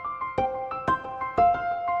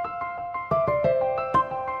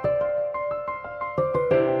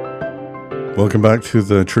Welcome back to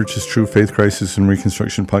the Church is True Faith Crisis and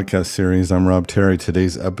Reconstruction podcast series. I'm Rob Terry.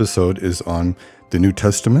 Today's episode is on the New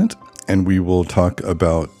Testament, and we will talk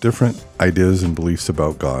about different ideas and beliefs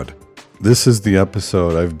about God. This is the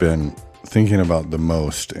episode I've been thinking about the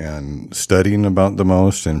most and studying about the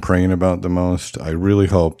most and praying about the most. I really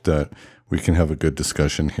hope that we can have a good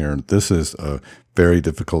discussion here. This is a very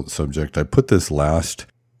difficult subject. I put this last,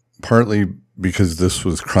 partly because this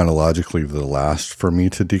was chronologically the last for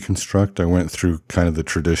me to deconstruct. I went through kind of the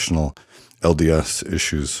traditional LDS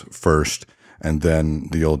issues first, and then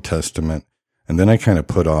the Old Testament. And then I kind of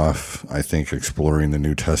put off, I think, exploring the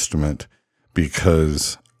New Testament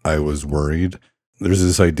because I was worried. There's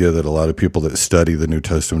this idea that a lot of people that study the New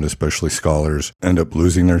Testament, especially scholars, end up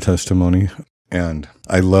losing their testimony. And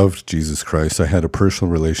I loved Jesus Christ. I had a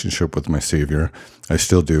personal relationship with my Savior. I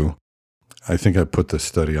still do. I think I put this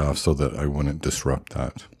study off so that I wouldn't disrupt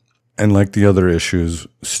that. And like the other issues,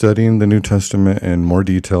 studying the New Testament in more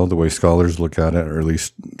detail, the way scholars look at it, or at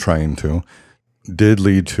least trying to, did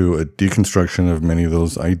lead to a deconstruction of many of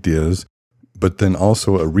those ideas, but then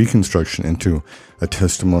also a reconstruction into a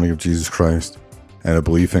testimony of Jesus Christ and a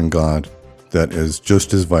belief in God that is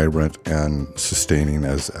just as vibrant and sustaining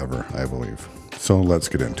as ever, I believe. So let's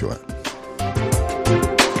get into it.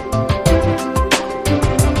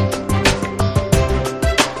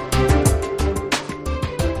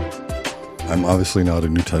 I'm obviously not a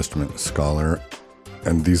New Testament scholar,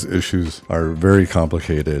 and these issues are very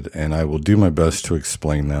complicated, and I will do my best to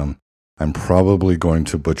explain them. I'm probably going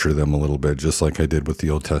to butcher them a little bit, just like I did with the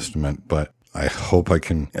Old Testament, but I hope I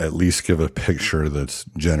can at least give a picture that's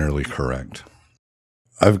generally correct.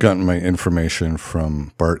 I've gotten my information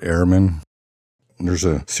from Bart Ehrman. There's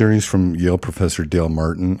a series from Yale professor Dale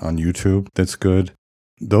Martin on YouTube that's good.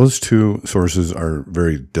 Those two sources are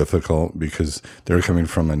very difficult because they're coming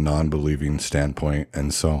from a non-believing standpoint,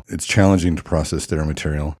 and so it's challenging to process their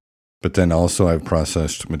material. But then also I've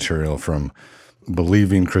processed material from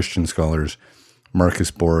believing Christian scholars,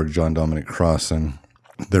 Marcus Borg, John Dominic Crossan.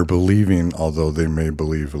 They're believing, although they may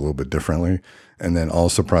believe a little bit differently, and then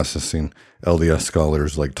also processing LDS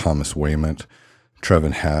scholars like Thomas Wayment,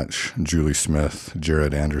 Trevin Hatch, Julie Smith,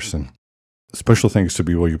 Jared Anderson. Special thanks to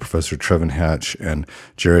BYU Professor Trevin Hatch and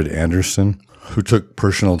Jared Anderson, who took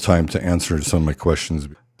personal time to answer some of my questions.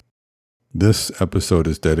 This episode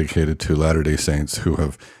is dedicated to Latter-day Saints who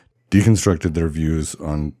have deconstructed their views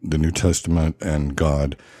on the New Testament and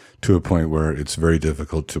God to a point where it's very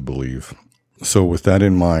difficult to believe. So with that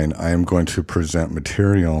in mind, I am going to present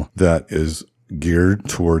material that is geared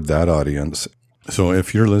toward that audience. So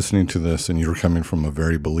if you're listening to this and you're coming from a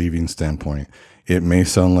very believing standpoint, it may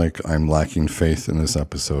sound like I'm lacking faith in this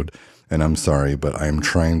episode, and I'm sorry, but I'm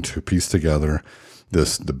trying to piece together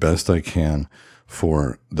this the best I can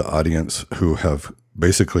for the audience who have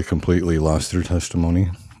basically completely lost their testimony.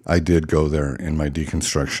 I did go there in my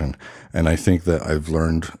deconstruction, and I think that I've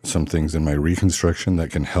learned some things in my reconstruction that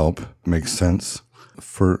can help make sense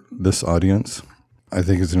for this audience. I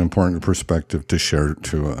think it's an important perspective to share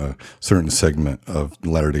to a certain segment of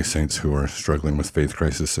Latter-day Saints who are struggling with faith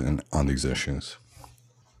crisis and on these issues.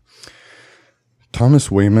 Thomas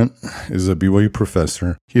Wayment is a BYU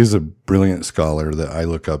professor. He is a brilliant scholar that I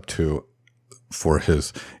look up to for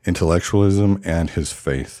his intellectualism and his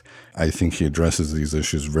faith. I think he addresses these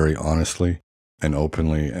issues very honestly and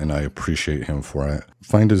openly, and I appreciate him for it.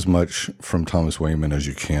 Find as much from Thomas Wayment as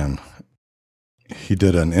you can. He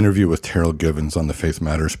did an interview with Terrell Givens on the Faith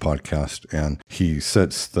Matters podcast, and he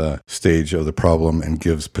sets the stage of the problem and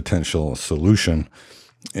gives potential solution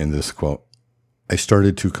in this quote. I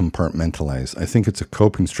started to compartmentalize. I think it's a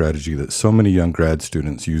coping strategy that so many young grad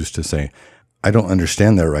students use to say, I don't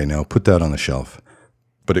understand that right now, put that on the shelf.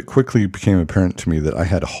 But it quickly became apparent to me that I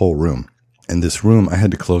had a whole room. In this room, I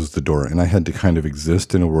had to close the door, and I had to kind of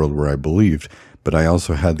exist in a world where I believed, but I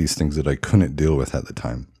also had these things that I couldn't deal with at the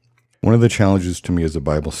time. One of the challenges to me as a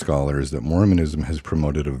Bible scholar is that Mormonism has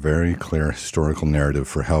promoted a very clear historical narrative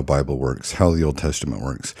for how Bible works, how the Old Testament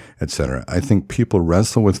works, etc. I think people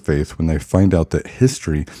wrestle with faith when they find out that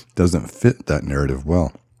history doesn't fit that narrative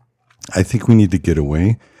well. I think we need to get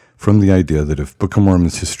away from the idea that if Book of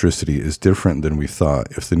Mormon's historicity is different than we thought,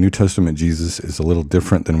 if the New Testament Jesus is a little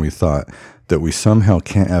different than we thought, that we somehow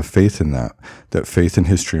can't have faith in that faith and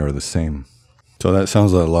history are the same. So that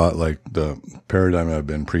sounds a lot like the paradigm I've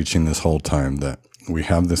been preaching this whole time, that we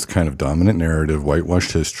have this kind of dominant narrative,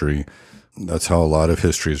 whitewashed history. That's how a lot of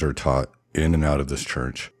histories are taught in and out of this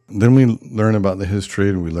church. Then we learn about the history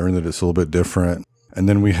and we learn that it's a little bit different. And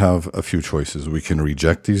then we have a few choices. We can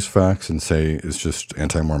reject these facts and say it's just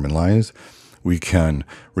anti-Mormon lies. We can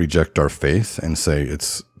reject our faith and say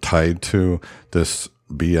it's tied to this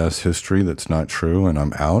BS history that's not true and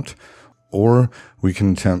I'm out, or we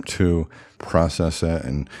can attempt to process it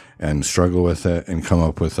and struggle with it and come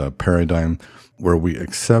up with a paradigm where we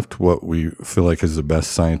accept what we feel like is the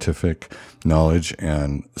best scientific knowledge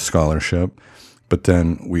and scholarship, but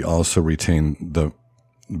then we also retain the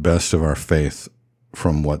best of our faith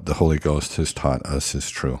from what the Holy Ghost has taught us is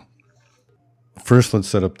true. First, let's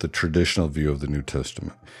set up the traditional view of the New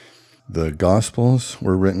Testament. The Gospels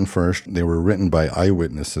were written first. They were written by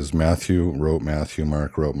eyewitnesses. Matthew wrote Matthew,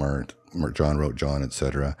 Mark wrote Mark, John wrote John,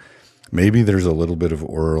 etc. Maybe there's a little bit of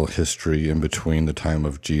oral history in between the time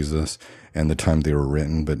of Jesus and the time they were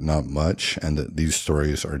written, but not much, and that these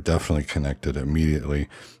stories are definitely connected immediately.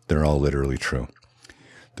 They're all literally true.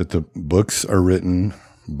 That the books are written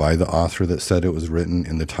by the author that said it was written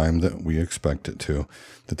in the time that we expect it to,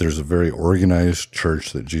 that there's a very organized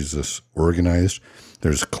church that Jesus organized.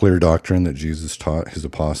 There's clear doctrine that Jesus taught his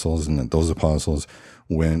apostles, and that those apostles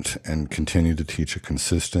went and continued to teach a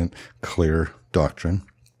consistent, clear doctrine,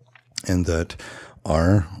 and that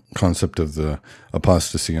our concept of the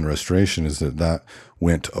apostasy and restoration is that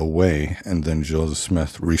went away, and then Joseph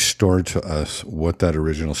Smith restored to us what that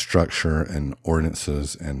original structure and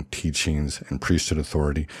ordinances and teachings and priesthood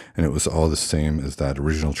authority, and it was all the same as that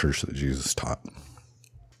original church that Jesus taught.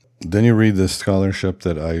 Then you read this scholarship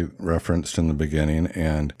that I referenced in the beginning,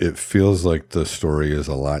 and it feels like the story is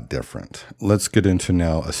a lot different. Let's get into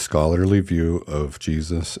now a scholarly view of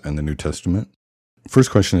Jesus and the New Testament.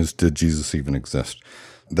 First question is, did Jesus even exist?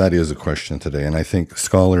 That is a question today, and I think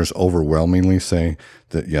scholars overwhelmingly say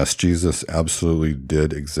that yes, Jesus absolutely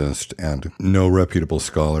did exist, and no reputable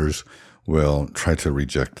scholars will try to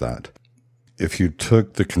reject that. If you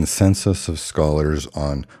took the consensus of scholars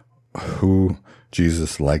on who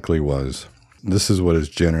Jesus likely was, this is what is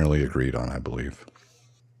generally agreed on, I believe.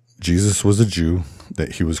 Jesus was a Jew,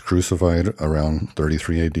 that he was crucified around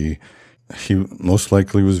 33 AD. He most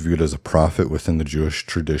likely was viewed as a prophet within the Jewish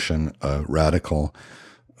tradition, a radical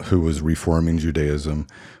who was reforming Judaism,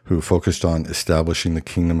 who focused on establishing the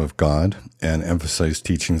kingdom of God and emphasized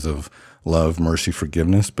teachings of love, mercy,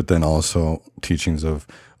 forgiveness, but then also teachings of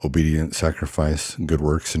obedience, sacrifice, good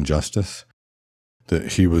works, and justice.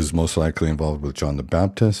 That he was most likely involved with John the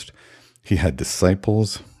Baptist. He had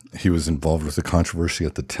disciples. He was involved with the controversy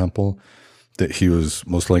at the temple. That he was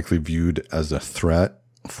most likely viewed as a threat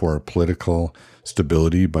for political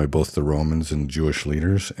stability by both the Romans and Jewish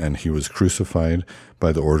leaders, and he was crucified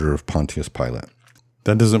by the order of Pontius Pilate.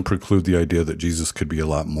 That doesn't preclude the idea that Jesus could be a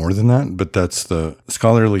lot more than that, but that's the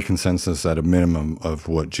scholarly consensus at a minimum of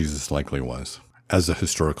what Jesus likely was as a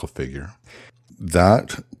historical figure.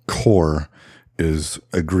 That core is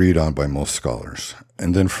agreed on by most scholars.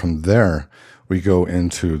 And then from there, we go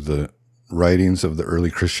into the writings of the early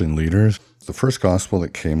Christian leaders. The first gospel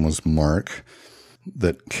that came was Mark,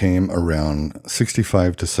 that came around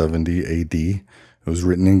 65 to 70 AD. It was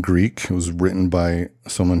written in Greek. It was written by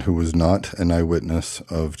someone who was not an eyewitness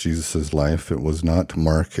of Jesus' life. It was not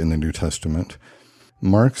Mark in the New Testament.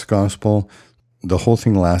 Mark's gospel, the whole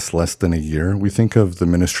thing lasts less than a year. We think of the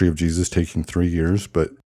ministry of Jesus taking 3 years,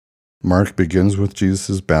 but Mark begins with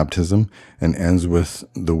Jesus' baptism and ends with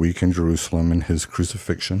the week in Jerusalem and his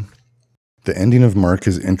crucifixion. The ending of Mark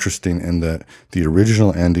is interesting in that the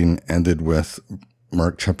original ending ended with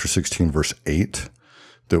Mark chapter 16, verse 8.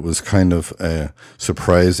 That was kind of a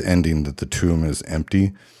surprise ending that the tomb is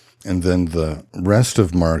empty. And then the rest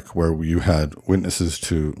of Mark, where you had witnesses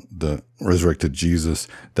to the resurrected Jesus,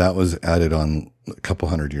 that was added on a couple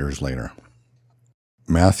hundred years later.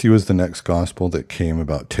 Matthew is the next gospel that came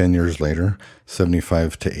about 10 years later,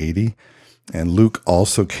 75 to 80. And Luke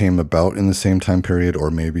also came about in the same time period or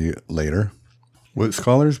maybe later. What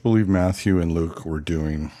scholars believe Matthew and Luke were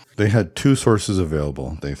doing, they had two sources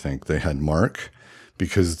available, they think. They had Mark,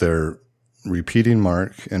 because they're repeating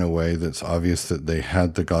Mark in a way that's obvious that they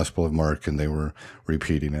had the Gospel of Mark and they were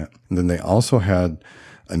repeating it. And then they also had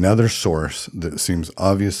another source that seems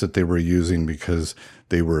obvious that they were using because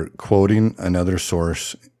they were quoting another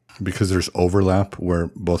source, because there's overlap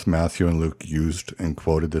where both Matthew and Luke used and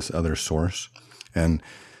quoted this other source. And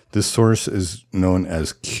this source is known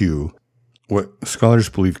as Q. What scholars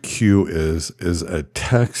believe Q is a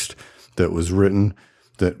text that was written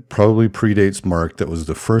that probably predates Mark, that was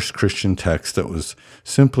the first Christian text that was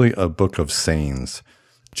simply a book of sayings.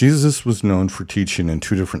 Jesus was known for teaching in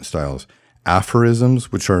two different styles.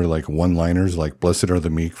 Aphorisms, which are like one-liners, like "Blessed are the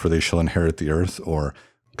meek, for they shall inherit the earth," or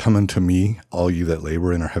 "Come unto me, all you that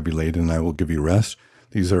labor and are heavy laden, and I will give you rest."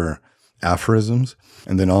 These are aphorisms.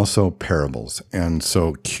 And then also parables. And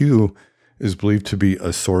so Q is believed to be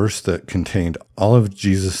a source that contained all of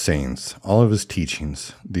Jesus' sayings, all of his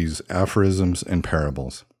teachings, these aphorisms and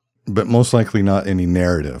parables, but most likely not any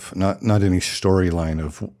narrative, not any storyline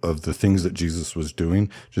of the things that Jesus was doing,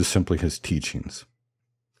 just simply his teachings.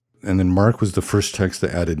 And then Mark was the first text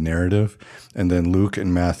that added narrative, and then Luke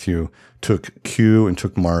and Matthew took cue and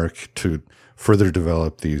took Mark to further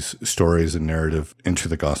develop these stories and narrative into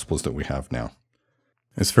the Gospels that we have now.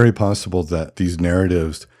 It's very possible that these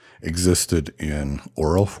narratives existed in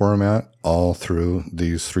oral format all through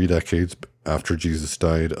these 3 decades after Jesus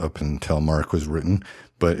died up until Mark was written,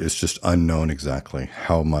 but it's just unknown exactly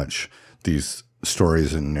how much these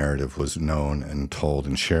stories and narrative was known and told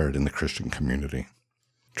and shared in the Christian community.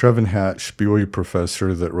 Trevin Hatch, BYU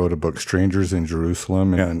professor that wrote a book, Strangers in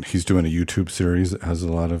Jerusalem, and he's doing a YouTube series that has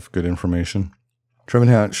a lot of good information. Trevin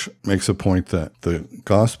Hatch makes a point that the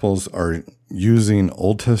Gospels are using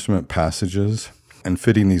Old Testament passages and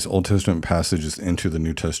fitting these Old Testament passages into the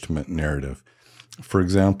New Testament narrative. For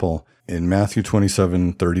example, in Matthew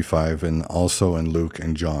 27:35 and also in Luke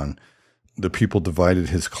and John, the people divided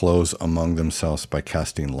his clothes among themselves by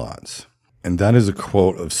casting lots. And that is a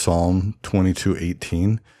quote of Psalm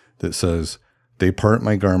 22:18 that says, "They part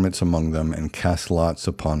my garments among them and cast lots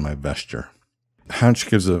upon my vesture." Hatch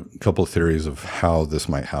gives a couple of theories of how this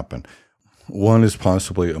might happen. One is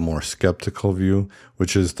possibly a more skeptical view,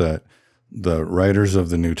 which is that the writers of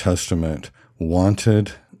the New Testament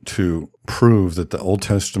wanted to prove that the Old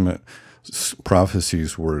Testament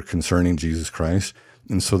prophecies were concerning Jesus Christ,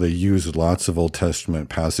 and so they used lots of Old Testament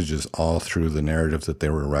passages all through the narrative that they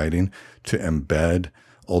were writing to embed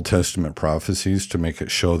Old Testament prophecies to make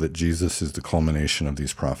it show that Jesus is the culmination of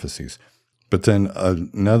these prophecies. But then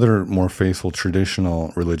another more faithful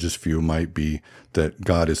traditional religious view might be that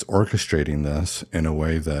God is orchestrating this in a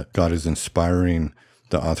way that God is inspiring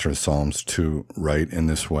the author of Psalms to write in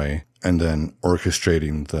this way, and then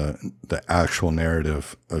orchestrating the actual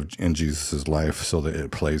narrative in Jesus' life so that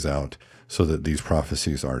it plays out, so that these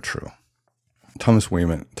prophecies are true. Thomas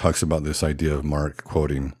Wayman talks about this idea of Mark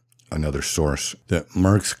quoting another source, that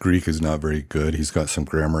Mark's Greek is not very good. He's got some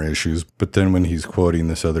grammar issues, but then when he's quoting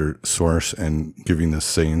this other source and giving the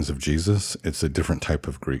sayings of Jesus, it's a different type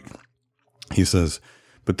of Greek. He says,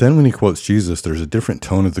 but then when he quotes Jesus, there's a different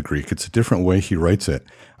tone of the Greek. It's a different way he writes it.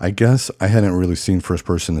 I guess I hadn't really seen first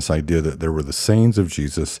person this idea that there were the sayings of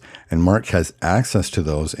Jesus, and Mark has access to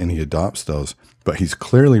those and he adopts those, but he's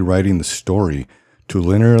clearly writing the story to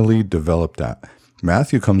linearly develop that.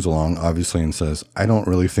 Matthew comes along, obviously, and says, I don't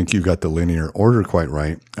really think you got the linear order quite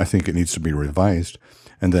right. I think it needs to be revised.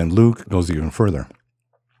 And then Luke goes even further.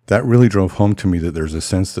 That really drove home to me that there's a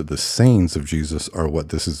sense that the sayings of Jesus are what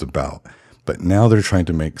this is about. But now they're trying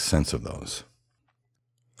to make sense of those.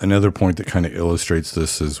 Another point that kind of illustrates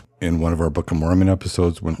this is in one of our Book of Mormon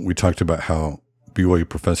episodes when we talked about how BYU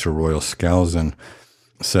professor Royal Skousen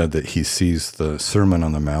said that he sees the Sermon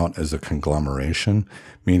on the Mount as a conglomeration,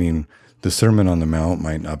 meaning the Sermon on the Mount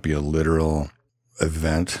might not be a literal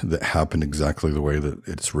event that happened exactly the way that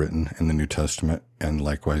it's written in the New Testament and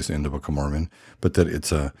likewise in the Book of Mormon, but that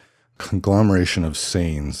it's a conglomeration of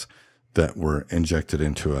sayings that were injected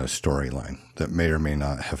into a storyline that may or may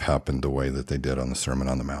not have happened the way that they did on the Sermon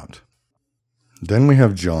on the Mount. Then we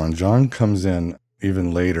have John. John comes in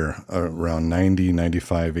even later, around 90,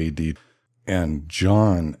 95 AD, and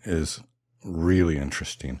John is really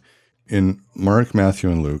interesting. In Mark,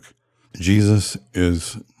 Matthew, and Luke, Jesus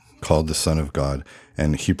is called the Son of God,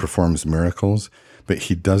 and he performs miracles, but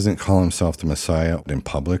he doesn't call himself the Messiah in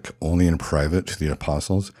public, only in private to the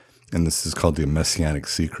apostles. And this is called the Messianic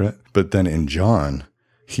secret. But then in John,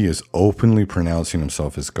 he is openly pronouncing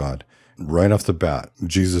himself as God. Right off the bat,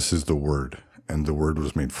 Jesus is the Word, and the Word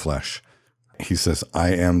was made flesh. He says, I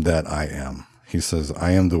am that I am. He says,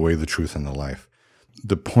 I am the way, the truth, and the life.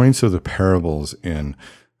 The points of the parables in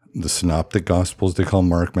the Synoptic Gospels, they call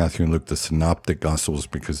Mark, Matthew, and Luke the Synoptic Gospels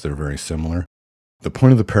because they're very similar. The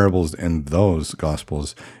point of the parables in those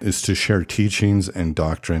Gospels is to share teachings and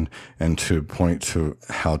doctrine and to point to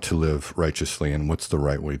how to live righteously and what's the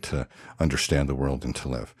right way to understand the world and to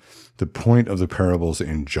live. The point of the parables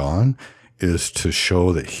in John is to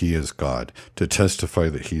show that he is God, to testify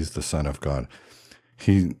that he's the Son of God.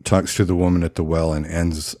 He talks to the woman at the well and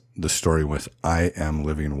ends the story with, I am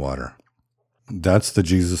living water. That's the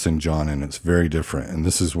Jesus in John, and it's very different. And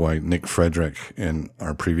this is why Nick Frederick, in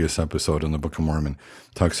our previous episode in the Book of Mormon,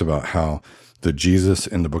 talks about how the Jesus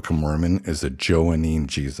in the Book of Mormon is a Johannine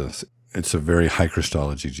Jesus. It's a very high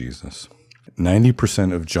Christology Jesus.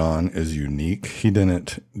 90% of John is unique. He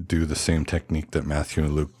didn't do the same technique that Matthew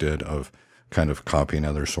and Luke did of kind of copying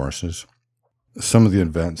other sources. Some of the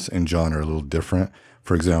events in John are a little different,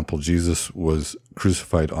 For example, Jesus was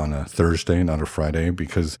crucified on a Thursday, not a Friday,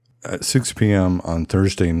 because at 6 p.m. on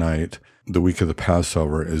Thursday night, the week of the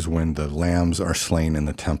Passover, is when the lambs are slain in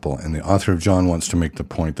the temple. And the author of John wants to make the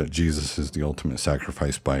point that Jesus is the ultimate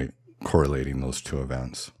sacrifice by correlating those two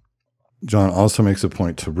events. John also makes a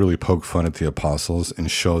point to really poke fun at the apostles and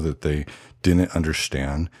show that they didn't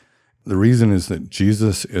understand. The reason is that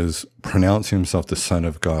Jesus is pronouncing himself the Son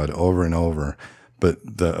of God over and over, but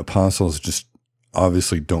the apostles just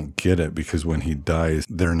obviously don't get it, because when he dies,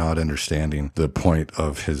 they're not understanding the point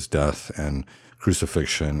of his death and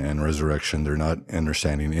crucifixion and resurrection. They're not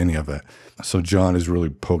understanding any of it. So John is really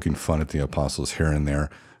poking fun at the apostles here and there,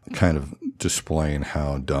 kind of displaying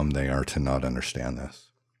how dumb they are to not understand this.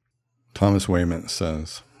 Thomas Wayman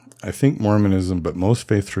says, I think Mormonism, but most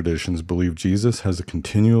faith traditions, believe Jesus has a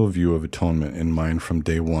continual view of atonement in mind from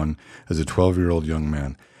day one as a 12-year-old young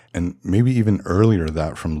man, and maybe even earlier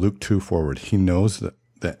that from Luke 2 forward. He knows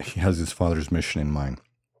that he has his Father's mission in mind.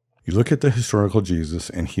 You look at the historical Jesus,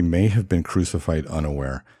 and he may have been crucified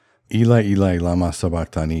unaware. Eli, Eli, lama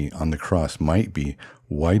sabachthani on the cross might be,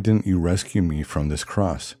 why didn't you rescue me from this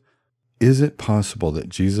cross? Is it possible that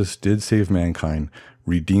Jesus did save mankind,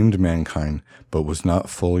 redeemed mankind, but was not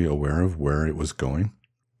fully aware of where it was going?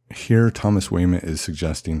 Here, Thomas Wayman is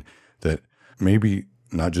suggesting that maybe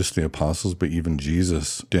not just the apostles, but even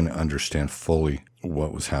Jesus didn't understand fully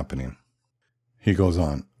what was happening. He goes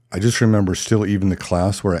on, I just remember still even the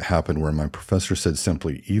class where it happened, where my professor said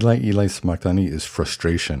simply, Eli, Eli, sabachthani is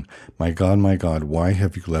frustration. My God, why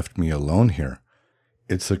have you left me alone here?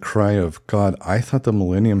 It's a cry of, God, I thought the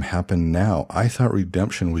millennium happened now. I thought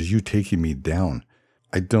redemption was you taking me down.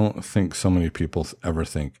 I don't think so many people ever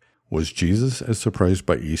think, was Jesus as surprised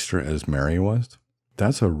by Easter as Mary was?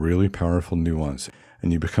 That's a really powerful nuance,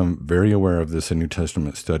 and you become very aware of this in New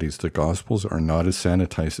Testament studies. The Gospels are not as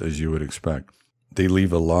sanitized as you would expect. They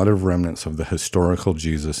leave a lot of remnants of the historical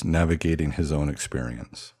Jesus navigating his own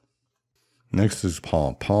experience. Next is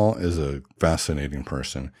Paul. Paul is a fascinating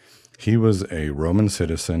person. He was a Roman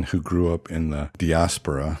citizen who grew up in the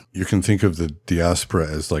diaspora. You can think of the diaspora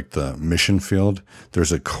as like the mission field.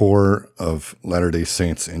 There's a core of Latter-day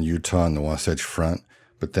Saints in Utah on the Wasatch Front,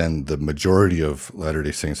 but then the majority of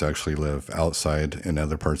Latter-day Saints actually live outside in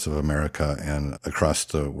other parts of America and across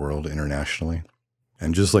the world internationally.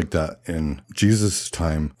 And just like that, in Jesus'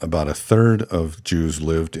 time, about a third of Jews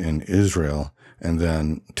lived in Israel, and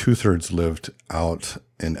then 2/3 lived out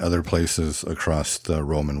in other places across the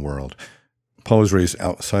Roman world. Paul was raised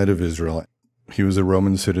outside of Israel. He was a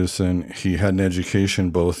Roman citizen. He had an education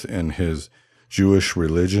both in his Jewish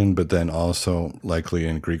religion, but then also likely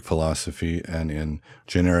in Greek philosophy and in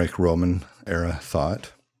generic Roman era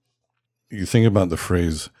thought. You think about the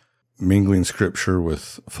phrase mingling scripture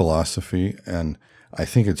with philosophy, and I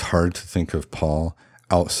think it's hard to think of Paul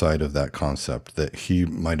outside of that concept, that he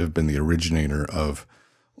might have been the originator of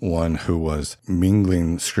one who was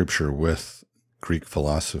mingling scripture with Greek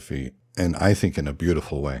philosophy, and I think in a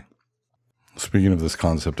beautiful way. Speaking of this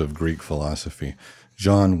concept of Greek philosophy,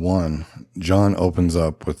 John 1, John opens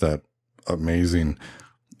up with that amazing,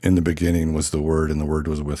 in the beginning was the Word, and the Word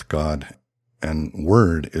was with God, and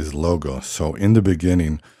Word is Logos. So in the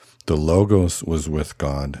beginning, the Logos was with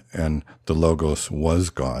God, and the Logos was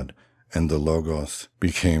God, and the Logos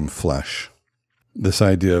became flesh. This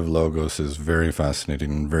idea of Logos is very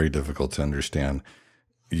fascinating and very difficult to understand.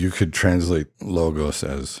 You could translate Logos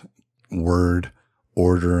as word,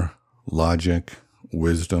 order, logic,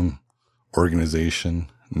 wisdom,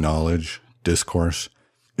 organization, knowledge, discourse.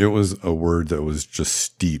 It was a word that was just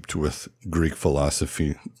steeped with Greek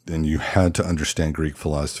philosophy, and you had to understand Greek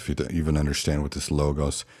philosophy to even understand what this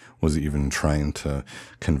Logos was even trying to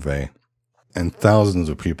convey. And thousands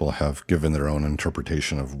of people have given their own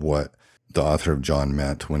interpretation of what the author of John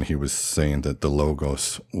meant when he was saying that the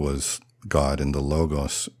Logos was God and the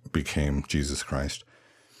Logos became Jesus Christ.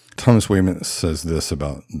 Thomas Wayman says this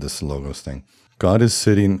about this Logos thing. God is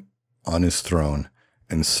sitting on his throne,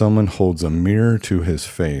 and someone holds a mirror to his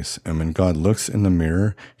face, and when God looks in the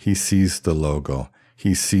mirror, he sees the logo.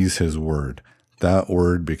 He sees his word. That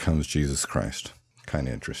word becomes Jesus Christ. Kind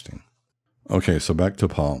of interesting. Okay, so back to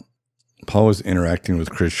Paul. Paul was interacting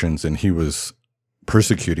with Christians, and he was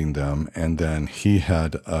persecuting them, and then he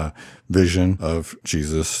had a vision of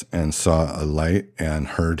Jesus and saw a light and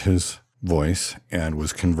heard his voice and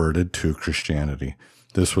was converted to Christianity.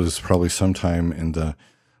 This was probably sometime in the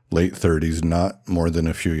late 30s, not more than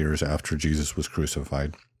a few years after Jesus was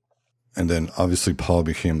crucified. And then obviously Paul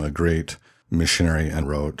became a great missionary and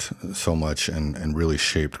wrote so much and really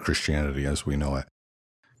shaped Christianity as we know it.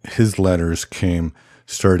 His letters came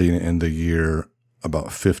starting in the year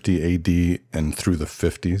about 50 AD and through the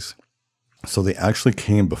 50s. So they actually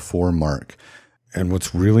came before Mark. And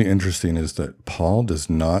what's really interesting is that Paul does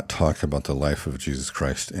not talk about the life of Jesus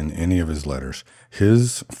Christ in any of his letters.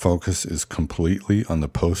 His focus is completely on the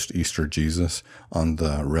post-Easter Jesus, on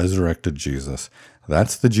the resurrected Jesus.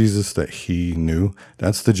 That's the Jesus that he knew.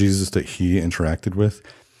 That's the Jesus that he interacted with.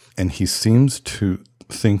 And he seems to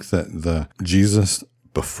think that the Jesus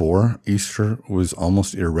before Easter was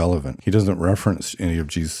almost irrelevant. He doesn't reference any of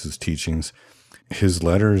Jesus' teachings. His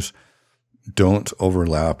letters don't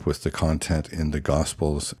overlap with the content in the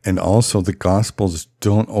Gospels. And also the Gospels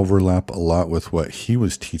don't overlap a lot with what he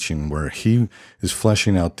was teaching, where he is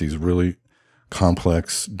fleshing out these really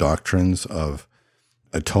complex doctrines of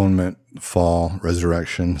atonement, fall,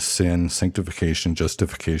 resurrection, sin, sanctification,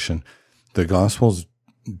 justification. The Gospels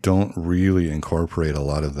don't really incorporate a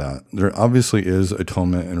lot of that. There obviously is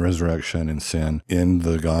atonement and resurrection and sin in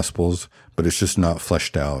the Gospels, but it's just not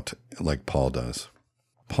fleshed out like Paul does.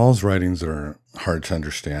 Paul's writings are hard to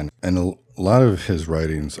understand, and a lot of his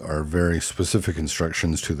writings are very specific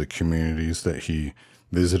instructions to the communities that he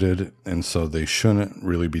visited, and so they shouldn't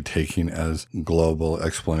really be taken as global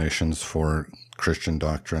explanations for Christian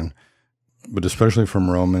doctrine. But especially from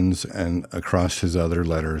Romans and across his other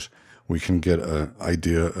letters, we can get an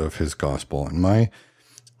idea of his gospel. And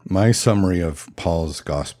my summary of Paul's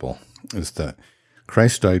gospel is that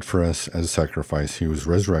Christ died for us as a sacrifice. He was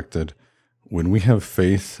resurrected. When we have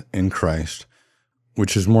faith in Christ,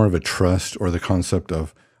 which is more of a trust or the concept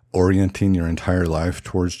of orienting your entire life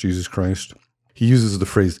towards Jesus Christ, he uses the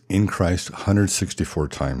phrase in Christ 164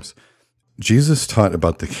 times. Jesus taught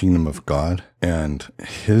about the kingdom of God, and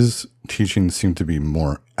his teachings seem to be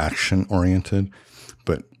more action-oriented,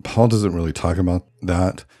 but Paul doesn't really talk about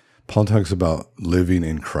that. Paul talks about living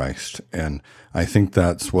in Christ, and I think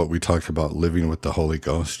that's what we talk about, living with the Holy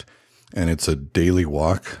Ghost. And it's a daily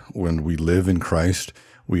walk. When we live in Christ,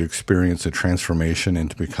 we experience a transformation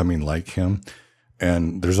into becoming like him.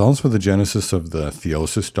 And there's also the genesis of the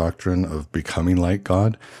theosis doctrine of becoming like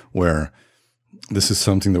God, where this is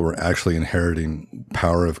something that we're actually inheriting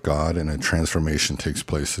power of God, and a transformation takes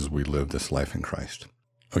place as we live this life in Christ.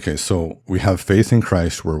 Okay, so we have faith in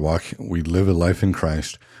Christ. We live a life in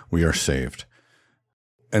Christ. We are saved.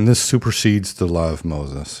 And this supersedes the law of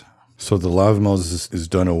Moses. So the law of Moses is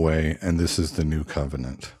done away, and this is the new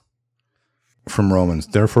covenant. From Romans,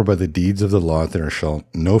 therefore by the deeds of the law there shall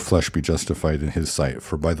no flesh be justified in his sight,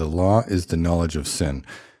 for by the law is the knowledge of sin,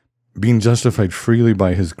 being justified freely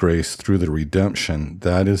by his grace through the redemption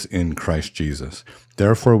that is in Christ Jesus.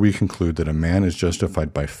 Therefore we conclude that a man is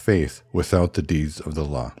justified by faith without the deeds of the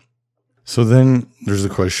law. So then there's the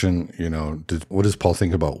question, what does Paul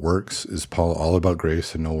think about works? Is Paul all about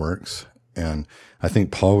grace and no works? And I think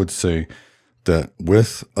Paul would say that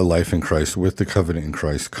with a life in Christ, with the covenant in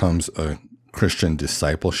Christ, comes a Christian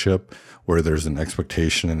discipleship where there's an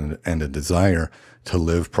expectation and a desire to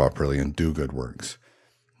live properly and do good works.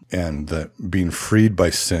 And that being freed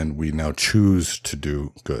by sin, we now choose to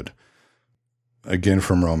do good. Again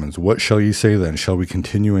from Romans, what shall ye say then? Shall we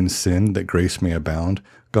continue in sin that grace may abound?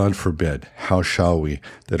 God forbid. How shall we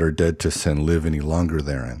that are dead to sin live any longer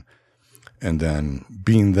therein? And then,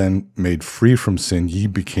 being then made free from sin, ye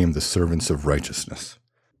became the servants of righteousness.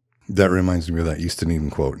 That reminds me of that Easton Eden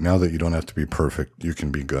quote, now that you don't have to be perfect, you can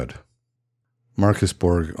be good. Marcus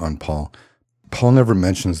Borg on Paul. Paul never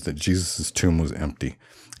mentions that Jesus' tomb was empty.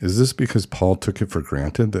 Is this because Paul took it for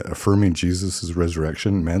granted that affirming Jesus'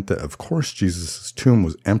 resurrection meant that of course Jesus' tomb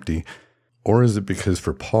was empty? Or is it because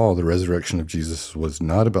for Paul, the resurrection of Jesus was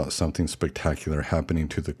not about something spectacular happening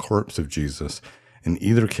to the corpse of Jesus? In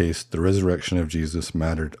either case, the resurrection of Jesus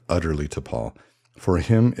mattered utterly to Paul. For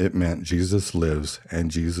him, it meant Jesus lives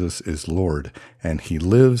and Jesus is Lord, and he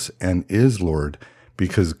lives and is Lord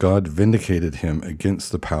because God vindicated him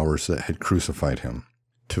against the powers that had crucified him.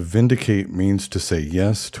 To vindicate means to say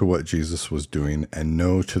yes to what Jesus was doing and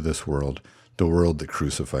no to this world, the world that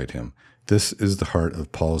crucified him. This is the heart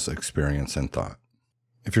of Paul's experience and thought.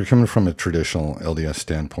 If you're coming from a traditional LDS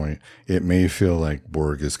standpoint, it may feel like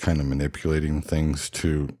Borg is kind of manipulating things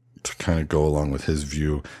to kind of go along with his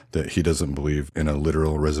view that he doesn't believe in a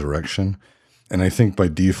literal resurrection. And I think by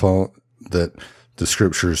default that the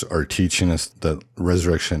scriptures are teaching us that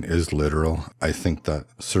resurrection is literal. I think that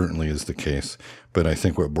certainly is the case. But I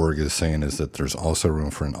think what Borg is saying is that there's also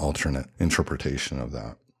room for an alternate interpretation of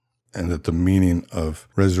that. And that the meaning of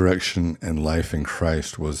resurrection and life in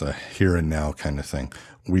Christ was a here and now kind of thing.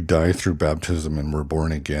 We die through baptism and we're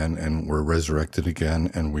born again and we're resurrected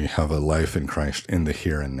again and we have a life in Christ in the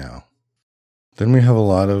here and now. Then we have a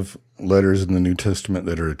lot of letters in the New Testament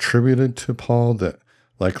that are attributed to Paul that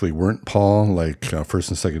likely weren't Paul, like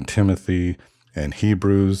 1st and 2nd Timothy and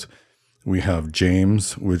Hebrews. We have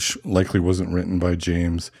James, which likely wasn't written by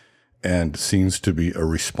James and seems to be a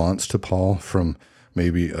response to Paul from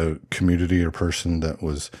maybe a community or person that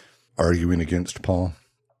was arguing against Paul.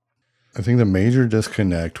 I think the major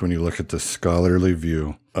disconnect when you look at the scholarly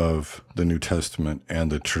view of the New Testament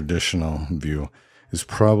and the traditional view is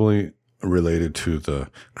probably related to the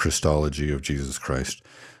Christology of Jesus Christ.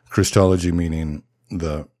 Christology meaning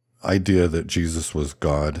the idea that Jesus was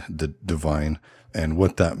God, the divine, and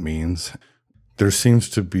what that means. There seems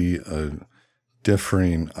to be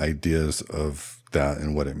differing ideas of that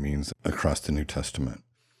and what it means across the New Testament.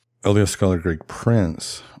 LDS scholar Greg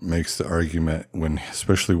Prince makes the argument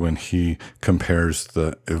especially when he compares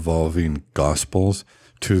the evolving Gospels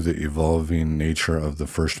to the evolving nature of the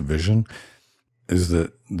first vision, is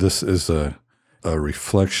that this is a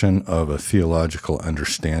reflection of a theological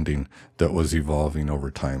understanding that was evolving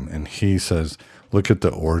over time. And he says, look at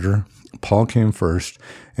the order. Paul came first,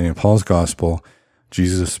 and in Paul's gospel,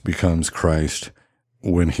 Jesus becomes Christ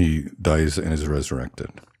when he dies and is resurrected.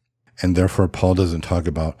 And therefore, Paul doesn't talk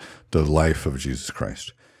about the life of Jesus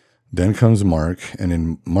Christ. Then comes Mark, and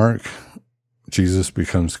in Mark, Jesus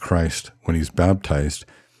becomes Christ when he's baptized,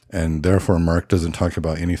 and therefore Mark doesn't talk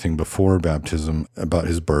about anything before baptism, about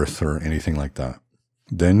his birth or anything like that.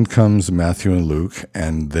 Then comes Matthew and Luke,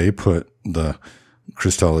 and they put the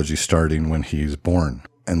Christology starting when he's born.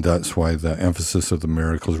 And that's why the emphasis of the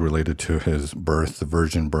miracles related to his birth, the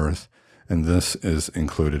virgin birth, and this is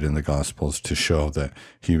included in the Gospels to show that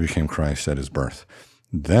he became Christ at his birth.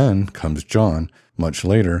 Then comes John much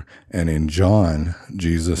later, and in John,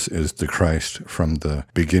 Jesus is the Christ from the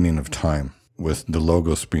beginning of time, with the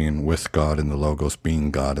Logos being with God and the Logos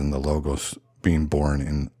being God and the Logos being born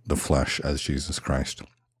in the flesh as Jesus Christ.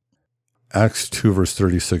 Acts 2 verse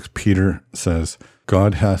 36, Peter says,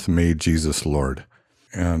 God hath made Jesus Lord.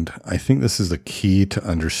 And I think this is the key to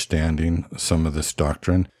understanding some of this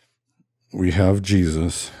doctrine. We have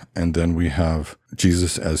Jesus, and then we have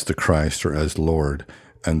Jesus as the Christ or as Lord.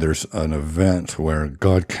 And there's an event where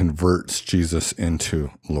God converts Jesus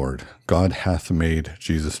into Lord. God hath made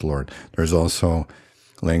Jesus Lord. There's also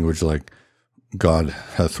language like God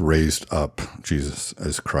hath raised up Jesus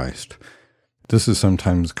as Christ. This is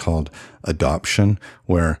sometimes called adoption,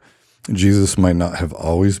 where Jesus might not have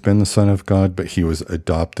always been the Son of God, but he was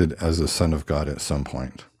adopted as a Son of God at some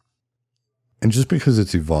point. And just because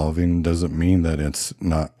it's evolving doesn't mean that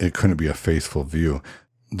it couldn't be a faithful view,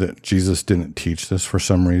 that Jesus didn't teach this for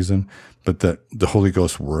some reason, but that the Holy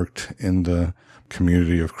Ghost worked in the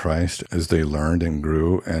community of Christ as they learned and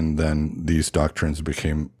grew, and then these doctrines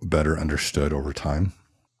became better understood over time.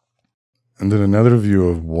 And then another view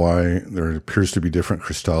of why there appears to be different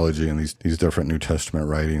Christology in these different New Testament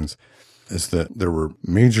writings is that there were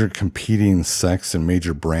major competing sects and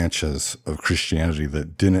major branches of Christianity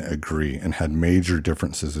that didn't agree and had major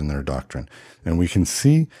differences in their doctrine. And we can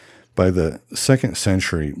see by the 2nd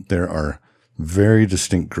century, there are very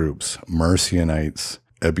distinct groups: Marcionites,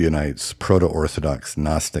 Ebionites, Proto-Orthodox,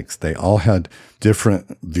 Gnostics. They all had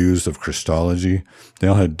different views of Christology. They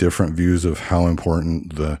all had different views of how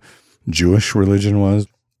important the Jewish religion was.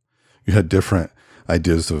 You had different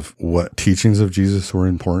ideas of what teachings of Jesus were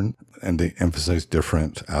important, and they emphasized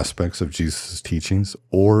different aspects of Jesus' teachings,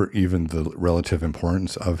 or even the relative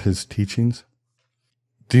importance of his teachings.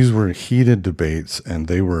 These were heated debates, and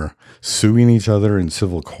they were suing each other in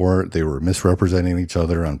civil court. They were misrepresenting each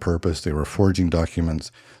other on purpose. They were forging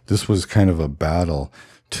documents. This was kind of a battle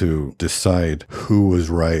to decide who was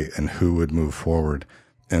right and who would move forward.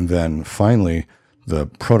 And then finally, the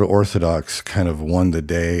Proto-Orthodox kind of won the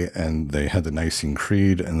day, and they had the Nicene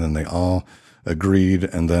Creed, and then they all agreed,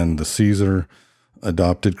 and then the Caesar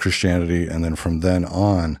adopted Christianity, and then from then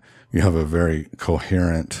on, you have a very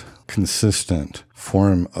coherent, consistent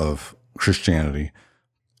form of Christianity.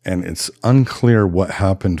 And it's unclear what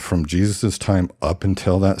happened from Jesus' time up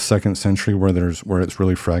until that 2nd century where it's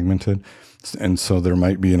really fragmented. And so there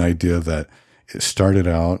might be an idea that it started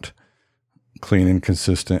out clean and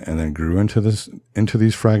consistent and then grew into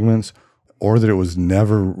these fragments, or that it was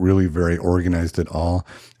never really very organized at all,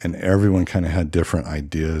 and everyone kind of had different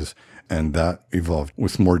ideas, and that evolved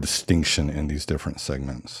with more distinction in these different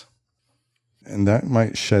segments. And that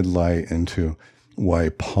might shed light into why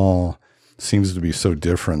Paul seems to be so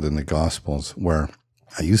different than the Gospels, where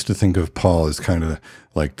I used to think of Paul as kind of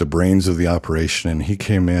like the brains of the operation, and he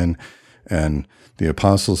came in and the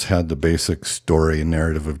apostles had the basic story and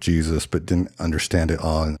narrative of Jesus, but didn't understand it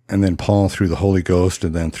all. And then Paul, through the Holy Ghost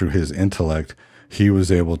and then through his intellect, he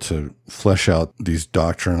was able to flesh out these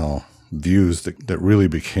doctrinal views that really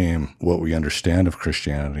became what we understand of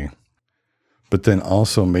Christianity. But then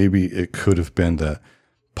also maybe it could have been that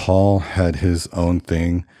Paul had his own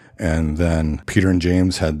thing, and then Peter and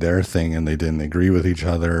James had their thing, and they didn't agree with each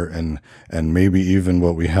other. And maybe even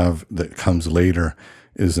what we have that comes later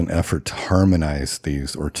is an effort to harmonize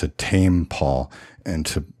these, or to tame Paul, and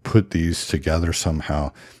to put these together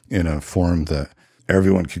somehow in a form that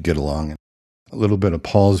everyone could get along. A little bit of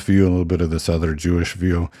Paul's view, a little bit of this other Jewish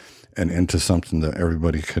view, and into something that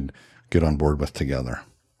everybody could get on board with together.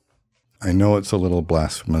 I know it's a little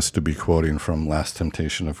blasphemous to be quoting from Last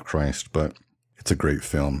Temptation of Christ, but it's a great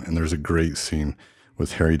film, and there's a great scene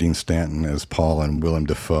with Harry Dean Stanton as Paul and Willem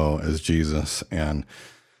Dafoe as Jesus, and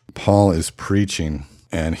Paul is preaching,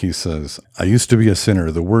 and he says, "I used to be a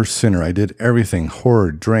sinner, the worst sinner. I did everything,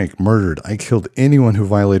 whored, drank, murdered. I killed anyone who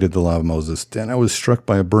violated the law of Moses. Then I was struck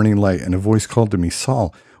by a burning light, and a voice called to me,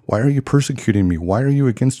 'Saul, why are you persecuting me? Why are you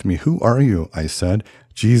against me? Who are you?' I said.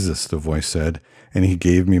 'Jesus,' the voice said, and he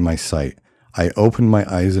gave me my sight. I opened my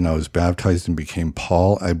eyes and I was baptized and became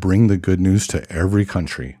Paul. I bring the good news to every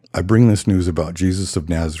country. I bring this news about Jesus of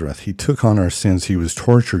Nazareth. He took on our sins. He was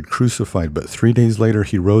tortured, crucified, but 3 days later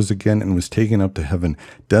he rose again and was taken up to heaven.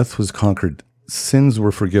 Death was conquered. Sins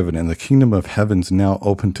were forgiven, and the kingdom of heaven's now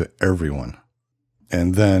open to everyone."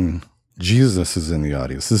 And then Jesus is in the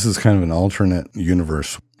audience. This is kind of an alternate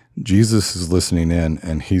universe. Jesus is listening in,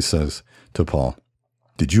 and he says to Paul,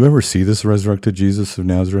 "Did you ever see this resurrected Jesus of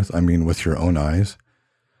Nazareth? I mean, with your own eyes?"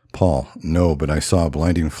 Paul, "No, but I saw a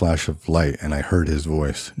blinding flash of light and I heard his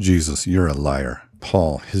voice. Jesus, you're a liar."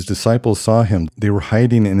 Paul, "His disciples saw him. They were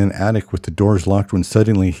hiding in an attic with the doors locked when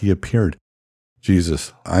suddenly he appeared."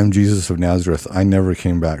 Jesus, "I'm Jesus of Nazareth. I never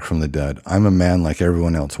came back from the dead. I'm a man like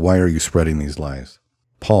everyone else. Why are you spreading these lies?"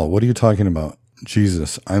 Paul, "What are you talking about?"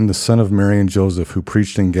 Jesus, "I'm the son of Mary and Joseph who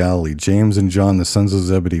preached in Galilee. James and John, the sons of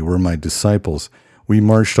Zebedee, were my disciples. We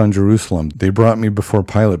marched on Jerusalem. They brought me before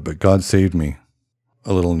Pilate, but God saved me."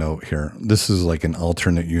 A little note here. This is like an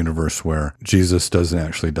alternate universe where Jesus doesn't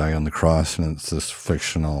actually die on the cross, and it's this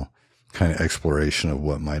fictional kind of exploration of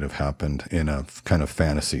what might have happened in a kind of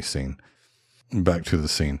fantasy scene. Back to the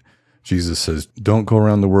scene. Jesus says, "Don't go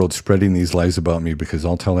around the world spreading these lies about me, because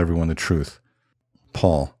I'll tell everyone the truth."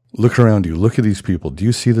 Paul, "Look around you. Look at these people. Do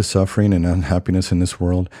you see the suffering and unhappiness in this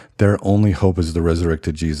world? Their only hope is the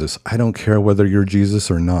resurrected Jesus. I don't care whether you're Jesus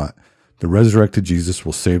or not. The resurrected Jesus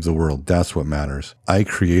will save the world. That's what matters. I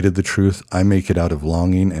created the truth. I make it out of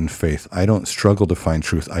longing and faith. I don't struggle to find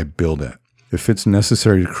truth. I build it. If it's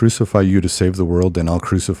necessary to crucify you to save the world, then I'll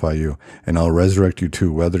crucify you, and I'll resurrect you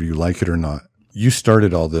too, whether you like it or not. You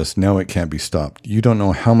started all this. Now it can't be stopped. You don't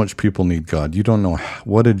know how much people need God. You don't know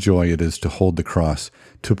what a joy it is to hold the cross,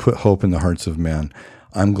 to put hope in the hearts of men.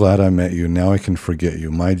 I'm glad I met you. Now I can forget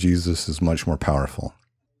you. My Jesus is much more powerful."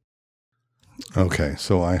 Okay,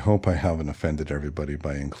 so I hope I haven't offended everybody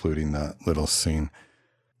by including that little scene.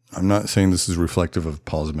 I'm not saying this is reflective of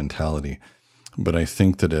Paul's mentality, but I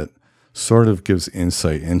think that it sort of gives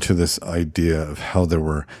insight into this idea of how there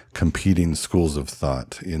were competing schools of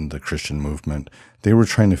thought in the Christian movement. They were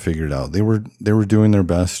trying to figure it out. They were doing their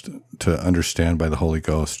best to understand by the Holy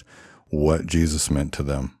Ghost what Jesus meant to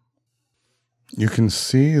them. You can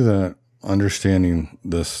see that understanding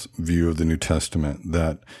this view of the New Testament,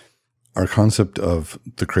 that our concept of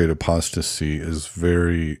the great apostasy is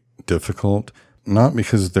very difficult, not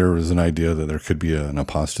because there was an idea that there could be an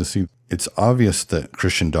apostasy. It's obvious that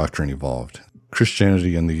Christian doctrine evolved.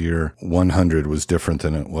 Christianity in the year 100 was different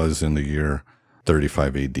than it was in the year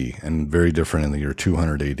 35 AD, and very different in the year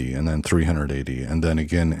 200 AD, and then 300 AD, and then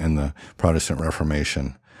again in the Protestant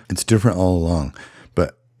Reformation. It's different all along.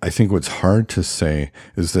 But I think what's hard to say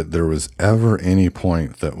is that there was ever any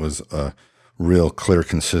point that was a real clear,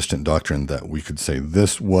 consistent doctrine that we could say,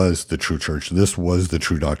 this was the true church, this was the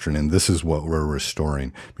true doctrine, and this is what we're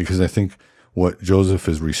restoring. Because I think what Joseph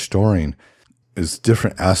is restoring is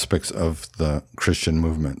different aspects of the Christian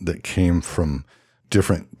movement that came from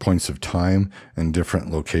different points of time and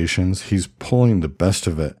different locations. He's pulling the best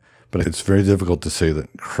of it, but it's very difficult to say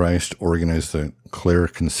that Christ organized a clear,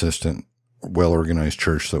 consistent, well-organized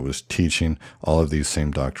church that was teaching all of these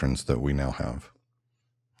same doctrines that we now have.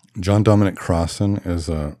 John Dominic Crossan is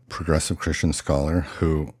a progressive Christian scholar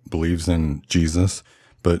who believes in Jesus,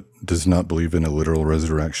 but does not believe in a literal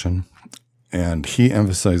resurrection. And he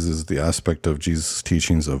emphasizes the aspect of Jesus'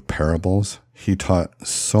 teachings of parables. He taught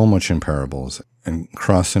so much in parables, and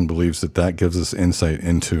Crossan believes that that gives us insight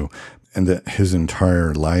into, and that his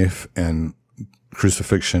entire life and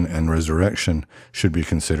crucifixion and resurrection should be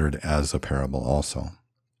considered as a parable also.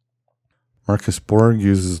 Marcus Borg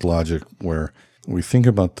uses logic where We think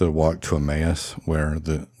about the walk to Emmaus, where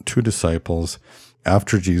the two disciples,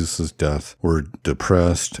 after Jesus' death, were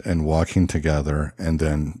depressed and walking together, and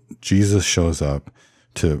then Jesus shows up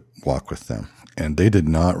to walk with them. And they did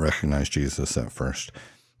not recognize Jesus at first.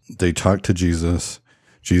 They talk to Jesus.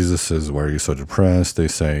 Jesus says, "Why are you so depressed?" They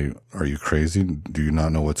say, "Are you crazy? Do you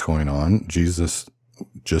not know what's going on?" Jesus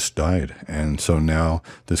just died. And so now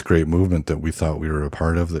this great movement that we thought we were a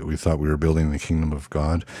part of, that we thought we were building the kingdom of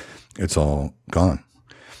God, it's all gone.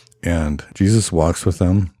 And Jesus walks with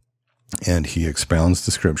them, and he expounds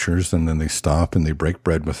the scriptures, and then they stop and they break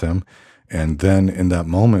bread with him. And then in that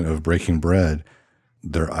moment of breaking bread,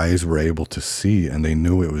 their eyes were able to see, and they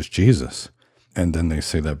knew it was Jesus. And then they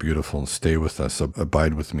say that beautiful, "Stay with us,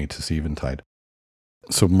 abide with me to eventide."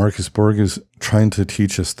 So Marcus Borg is trying to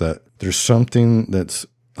teach us that there's something that's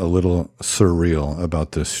a little surreal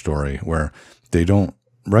about this story, where they don't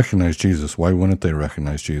recognize Jesus. Why wouldn't they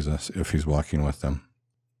recognize Jesus if he's walking with them?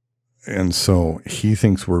 And so he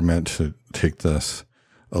thinks we're meant to take this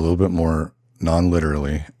a little bit more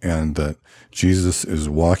non-literally, and that Jesus is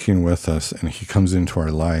walking with us and he comes into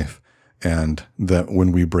our life, and that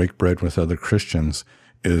when we break bread with other Christians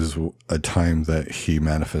is a time that he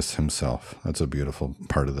manifests himself. That's a beautiful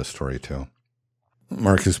part of the story too.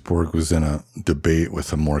 Marcus Borg was in a debate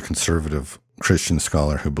with a more conservative Christian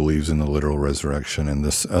scholar who believes in the literal resurrection, and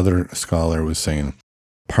this other scholar was saying,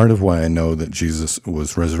 part of why I know that Jesus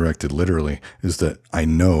was resurrected literally is that I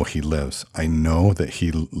know he lives. I know that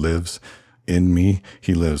he lives in me.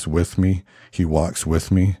 He lives with me. He walks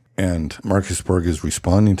with me. And Marcus Borg is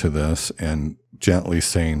responding to this and gently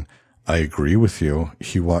saying, I agree with you.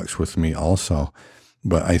 He walks with me also.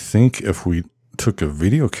 But I think if we took a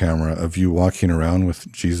video camera of you walking around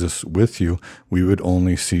with Jesus with you, we would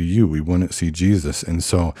only see you. We wouldn't see Jesus. And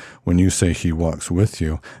so when you say he walks with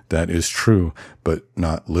you, that is true, but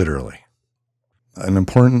not literally. An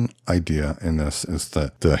important idea in this is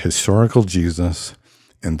that the historical Jesus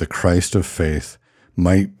and the Christ of faith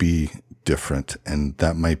might be different, and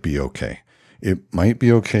that might be okay. It might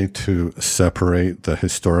be okay to separate the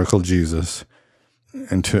historical Jesus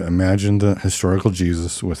and to imagine the historical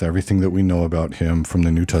Jesus with everything that we know about him from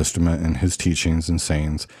the New Testament and his teachings and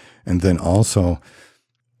sayings, and then also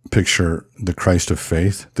picture the Christ of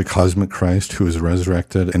faith, the cosmic Christ who is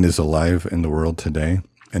resurrected and is alive in the world today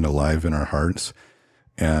and alive in our hearts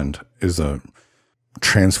and is a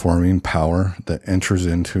transforming power that enters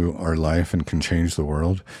into our life and can change the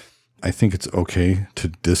world. I think it's okay to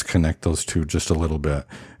disconnect those two just a little bit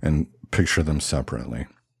and picture them separately.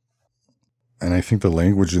 And I think the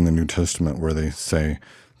language in the New Testament where they say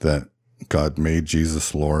that God made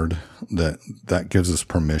Jesus Lord, that gives us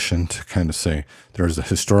permission to kind of say there's a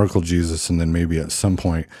historical Jesus, and then maybe at some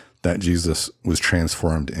point that Jesus was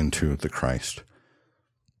transformed into the Christ.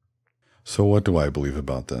 So what do I believe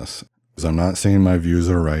about this? I'm not saying my views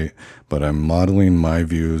are right, but I'm modeling my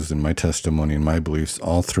views and my testimony and my beliefs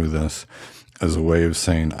all through this as a way of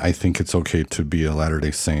saying I think it's okay to be a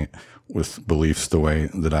Latter-day Saint with beliefs the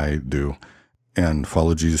way that I do and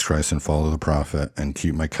follow Jesus Christ and follow the prophet and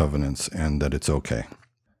keep my covenants, and that it's okay.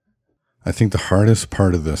 I think the hardest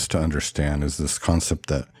part of this to understand is this concept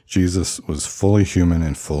that Jesus was fully human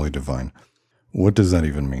and fully divine. What does that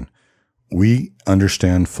even mean? We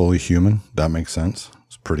understand fully human. That makes sense.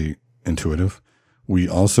 It's pretty intuitive. We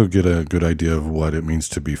also get a good idea of what it means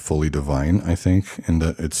to be fully divine, I think, in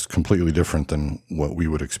that it's completely different than what we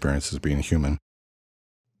would experience as being human.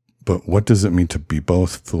 But what does it mean to be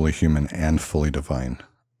both fully human and fully divine?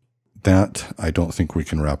 That I don't think we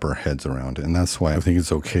can wrap our heads around. And that's why I think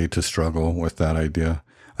it's okay to struggle with that idea.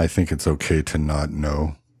 I think it's okay to not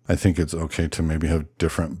know. I think it's okay to maybe have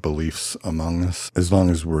different beliefs among us, as long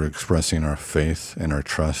as we're expressing our faith and our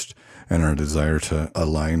trust and our desire to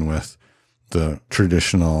align with the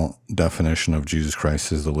traditional definition of Jesus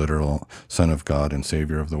Christ as the literal Son of God and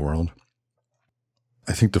Savior of the world.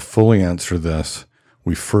 I think to fully answer this,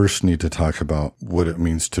 we first need to talk about what it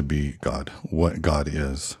means to be God, what God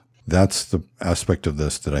is. That's the aspect of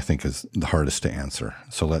this that I think is the hardest to answer.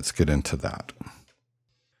 So let's get into that.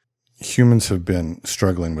 Humans have been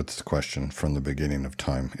struggling with this question from the beginning of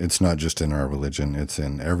time. It's not just in our religion, it's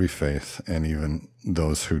in every faith, and even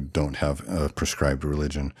those who don't have a prescribed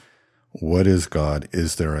religion. What is God?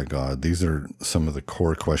 Is there a God? These are some of the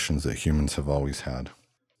core questions that humans have always had.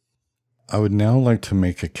 I would now like to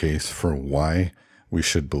make a case for why we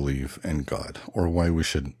should believe in God, or why we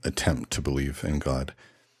should attempt to believe in God.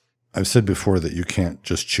 I've said before that you can't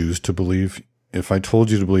just choose to believe. If I told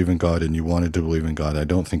you to believe in God and you wanted to believe in God, I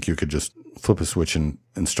don't think you could just flip a switch and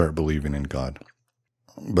start believing in God.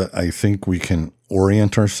 but I think we can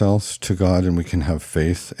orient ourselves to God and we can have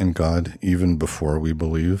faith in God even before we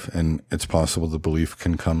believe. And it's possible the belief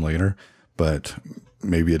can come later, but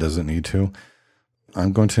maybe it doesn't need to.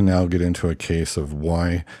 I'm going to now get into a case of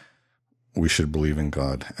why we should believe in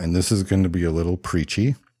God. And this is going to be a little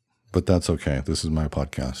preachy, but that's okay. This is my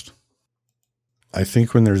podcast. I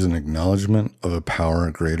think when there's an acknowledgement of a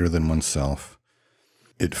power greater than oneself,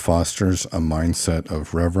 it fosters a mindset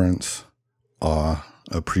of reverence, awe,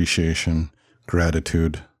 appreciation,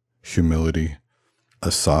 gratitude, humility,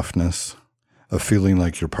 a softness, a feeling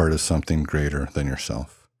like you're part of something greater than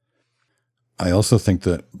yourself. I also think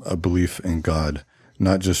that a belief in God,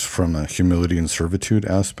 not just from a humility and servitude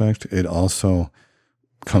aspect, it also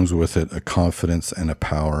comes with it a confidence and a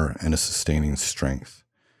power and a sustaining strength.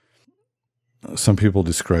 Some people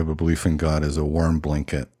describe a belief in God as a warm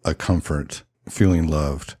blanket, a comfort, feeling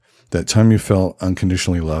loved. That time you felt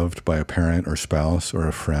unconditionally loved by a parent or spouse or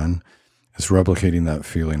a friend is replicating that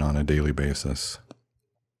feeling on a daily basis.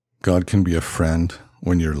 God can be a friend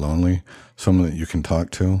when you're lonely, someone that you can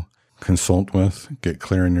talk to, consult with, get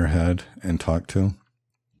clear in your head, and talk to.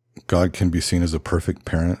 God can be seen as a perfect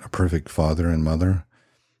parent, a perfect father and mother.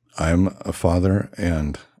 I'm a father,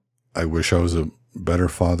 and I wish I was a better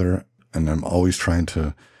father, and I'm always trying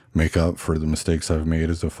to make up for the mistakes I've made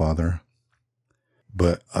as a father.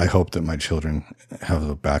 But I hope that my children have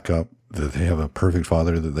a backup, that they have a perfect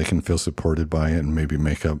father, that they can feel supported by it and maybe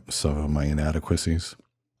make up some of my inadequacies.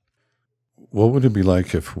 What would it be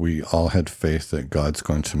like if we all had faith that God's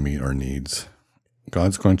going to meet our needs?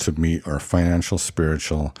 God's going to meet our financial,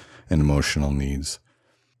 spiritual, and emotional needs.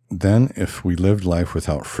 Then, if we lived life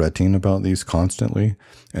without fretting about these constantly,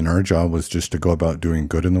 and our job was just to go about doing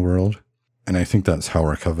good in the world, and I think that's how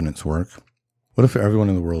our covenants work, what if everyone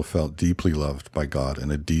in the world felt deeply loved by God in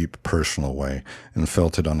a deep, personal way and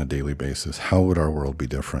felt it on a daily basis? How would our world be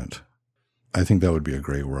different? I think that would be a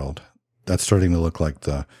great world. That's starting to look like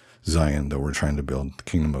the Zion that we're trying to build, the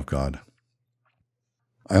kingdom of God.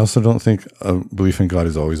 I also don't think a belief in God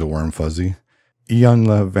is always a warm fuzzy. Ian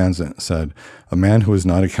Lev Van Zandt said, "A man who is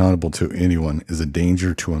not accountable to anyone is a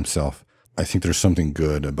danger to himself." I think there's something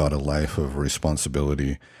good about a life of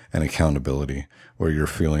responsibility and accountability where you're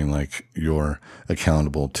feeling like you're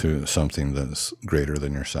accountable to something that's greater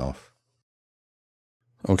than yourself.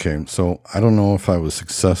 Okay, so I don't know if I was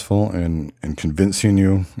successful in convincing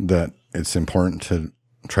you that it's important to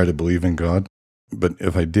try to believe in God, but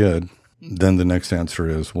if I did, then the next answer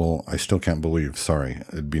is, well, I still can't believe. Sorry.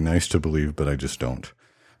 It'd be nice to believe, but I just don't.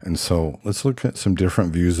 And so let's look at some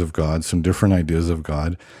different views of God, some different ideas of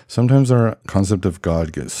God. Sometimes our concept of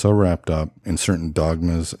God gets so wrapped up in certain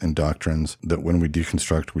dogmas and doctrines that when we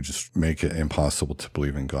deconstruct, we just make it impossible to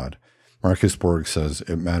believe in God. Marcus Borg says,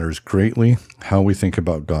 "It matters greatly how we think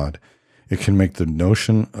about God. It can make the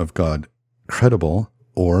notion of God credible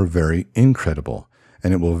or very incredible,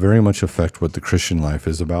 and it will very much affect what the Christian life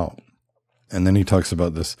is about." And then he talks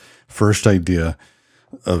about this first idea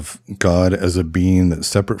of God as a being that's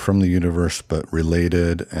separate from the universe but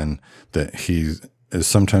related, and that he is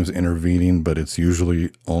sometimes intervening, but it's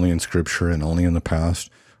usually only in Scripture and only in the past,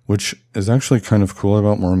 which is actually kind of cool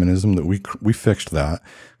about Mormonism, that we fixed that.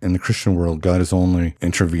 In the Christian world, God is only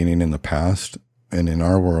intervening in the past, and in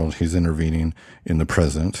our world, he's intervening in the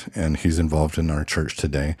present, and he's involved in our church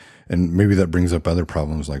today. And maybe that brings up other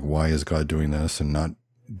problems, like why is God doing this and not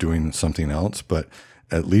doing something else? But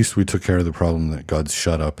at least we took care of the problem that God's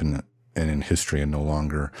shut up and in history and no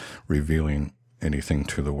longer revealing anything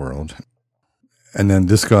to the world. And then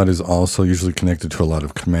this God is also usually connected to a lot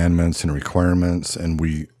of commandments and requirements, and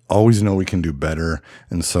we always know we can do better.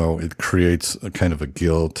 And so it creates a kind of a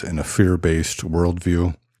guilt and a fear-based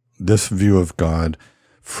worldview. This view of God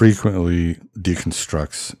frequently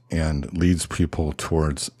deconstructs and leads people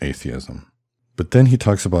towards atheism. But then he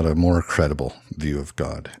talks about a more credible view of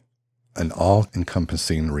God, an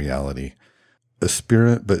all-encompassing reality, a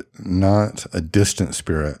spirit, but not a distant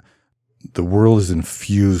spirit. The world is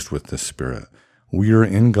infused with this spirit. We are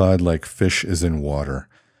in God like fish is in water.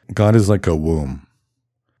 God is like a womb.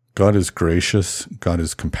 God is gracious. God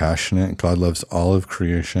is compassionate. God loves all of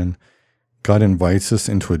creation. God invites us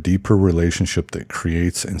into a deeper relationship that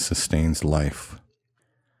creates and sustains life.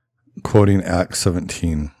 Quoting Acts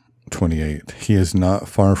 17:28, "He is not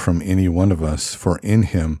far from any one of us, for in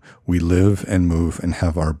him we live and move and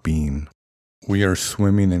have our being." We are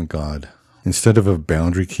swimming in God. Instead of a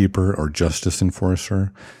boundary keeper or justice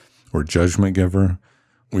enforcer or judgment giver,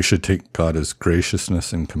 we should take God as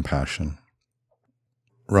graciousness and compassion.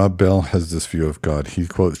 Rob Bell has this view of God. He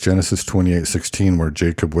quotes Genesis 28:16, where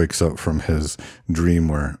Jacob wakes up from his dream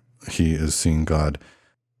where he is seeing God.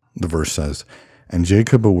 The verse says, And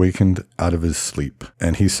Jacob awakened out of his sleep,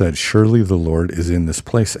 and he said, "Surely the Lord is in this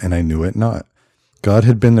place, and I knew it not." God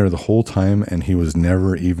had been there the whole time, and he was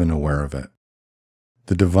never even aware of it.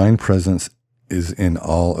 The divine presence is in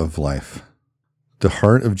all of life. The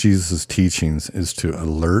heart of Jesus' teachings is to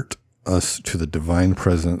alert us to the divine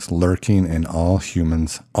presence lurking in all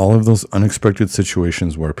humans, all of those unexpected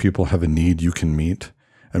situations where people have a need you can meet.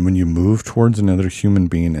 And when you move towards another human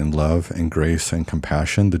being in love and grace and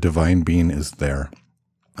compassion, the divine being is there.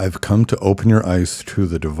 I've come to open your eyes to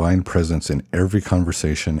the divine presence in every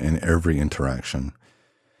conversation and every interaction.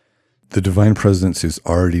 The divine presence is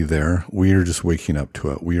already there. We are just waking up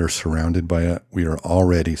to it. We are surrounded by it. We are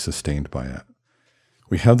already sustained by it.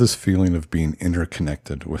 We have this feeling of being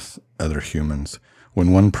interconnected with other humans.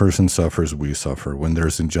 When one person suffers, we suffer. When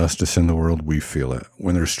there's injustice in the world, we feel it.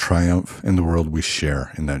 When there's triumph in the world, we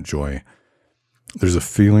share in that joy. There's a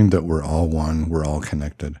feeling that we're all one, we're all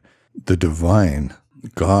connected. The divine,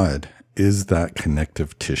 God, is that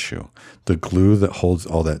connective tissue, the glue that holds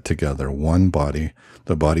all that together. One body,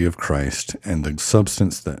 the body of Christ, and the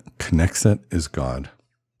substance that connects it is God.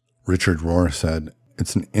 Richard Rohr said,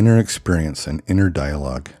 "It's an inner experience, an inner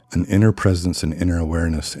dialogue, an inner presence, an inner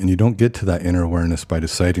awareness. And you don't get to that inner awareness by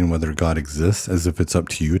deciding whether God exists as if it's up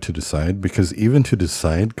to you to decide, because even to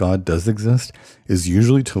decide God does exist is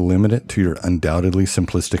usually to limit it to your undoubtedly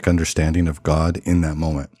simplistic understanding of God in that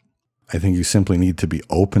moment. I think you simply need to be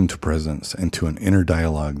open to presence and to an inner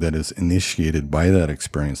dialogue that is initiated by that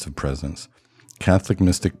experience of presence. Catholic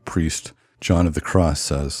mystic priest John of the Cross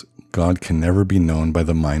says, God can never be known by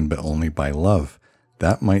the mind but only by love.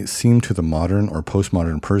 That might seem to the modern or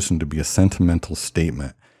postmodern person to be a sentimental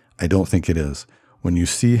statement. I don't think it is. When you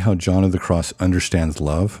see how John of the Cross understands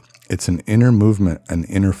love, it's an inner movement, an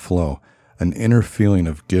inner flow, an inner feeling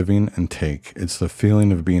of giving and take. It's the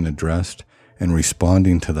feeling of being addressed and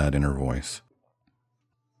responding to that inner voice.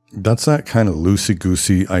 That's that kind of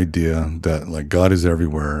loosey-goosey idea that like God is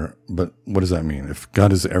everywhere, but what does that mean? If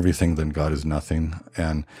God is everything, then God is nothing.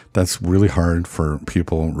 And that's really hard for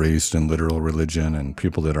people raised in literal religion and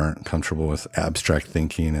people that aren't comfortable with abstract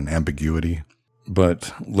thinking and ambiguity.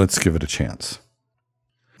 But let's give it a chance.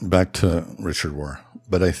 Back to Richard Rohr.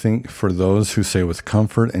 But I think for those who say with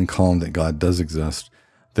comfort and calm that God does exist,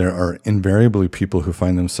 there are invariably people who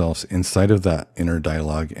find themselves inside of that inner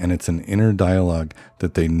dialogue, and it's an inner dialogue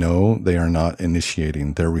that they know they are not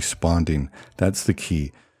initiating. They're responding. That's the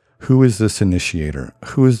key. Who is this initiator?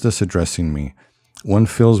 Who is this addressing me? One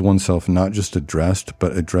feels oneself not just addressed,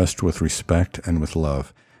 but addressed with respect and with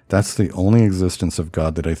love. That's the only existence of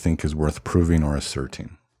God that I think is worth proving or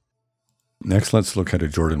asserting. Next, let's look at a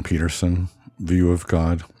Jordan Peterson view of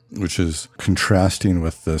God, which is contrasting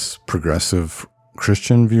with this progressive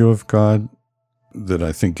Christian view of God that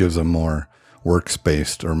I think gives a more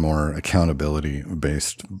works-based or more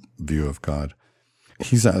accountability-based view of God.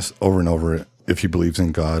 He's asked over and over if he believes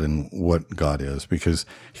in God and what God is, because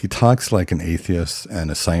he talks like an atheist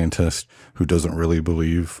and a scientist who doesn't really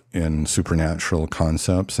believe in supernatural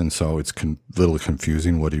concepts, and so it's a little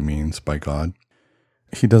confusing what he means by God.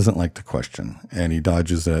 He doesn't like the question, and he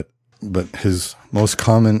dodges it, but his most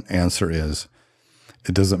common answer is,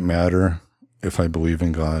 it doesn't matter if I believe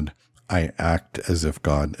in God, I act as if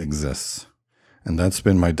God exists. And that's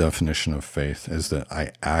been my definition of faith, is that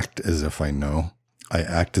I act as if I know. I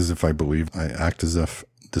act as if I believe. I act as if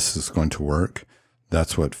this is going to work.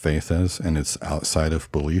 That's what faith is, and it's outside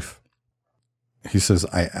of belief. He says,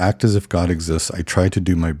 I act as if God exists. I try to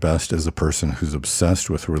do my best as a person who's obsessed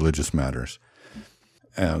with religious matters.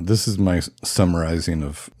 This is my summarizing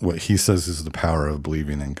of what he says is the power of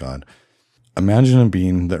believing in God. Imagine a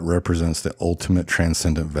being that represents the ultimate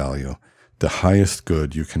transcendent value, the highest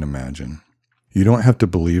good you can imagine. You don't have to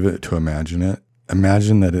believe it to imagine it.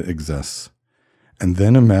 Imagine that it exists. And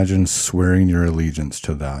then imagine swearing your allegiance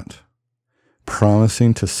to that,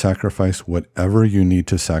 promising to sacrifice whatever you need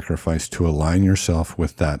to sacrifice to align yourself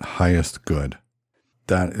with that highest good.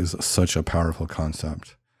 That is such a powerful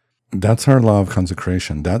concept. That's our law of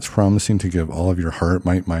consecration. That's promising to give all of your heart,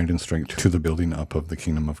 might, mind, and strength to the building up of the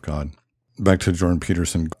kingdom of God. Back to Jordan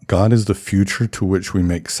Peterson, God is the future to which we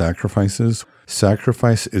make sacrifices.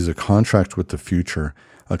 Sacrifice is a contract with the future,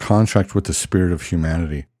 a contract with the spirit of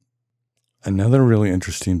humanity. Another really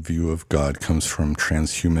interesting view of God comes from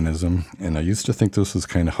transhumanism, and I used to think this was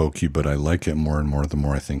kind of hokey, but I like it more and more the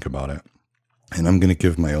more I think about it. And I'm going to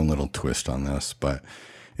give my own little twist on this, but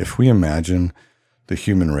if we imagine the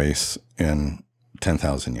human race in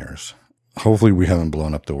 10,000 years, hopefully we haven't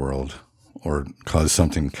blown up the world or caused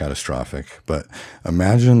something catastrophic, but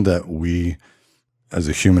imagine that we as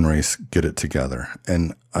a human race get it together.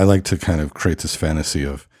 And I like to kind of create this fantasy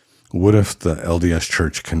of What if the LDS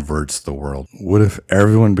Church converts the world? What if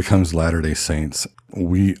everyone becomes Latter-day Saints?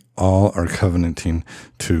 We all are covenanting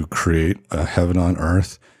to create a heaven on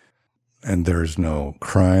earth, and there's no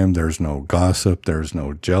crime, there's no gossip, there's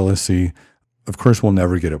no jealousy. Of course, we'll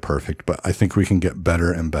never get it perfect, but I think we can get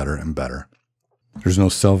better and better and better. There's no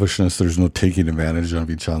selfishness, there's no taking advantage of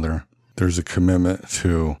each other. There's a commitment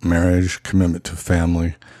to marriage, commitment to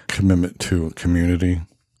family, commitment to community,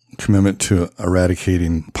 commitment to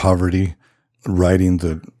eradicating poverty, righting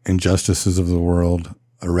the injustices of the world,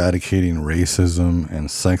 eradicating racism and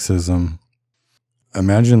sexism.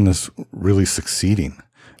 Imagine this really succeeding.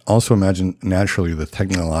 Also imagine naturally the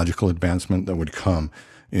technological advancement that would come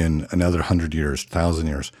in another 100 years, 1,000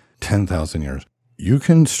 years, 10,000 years. You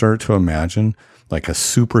can start to imagine like a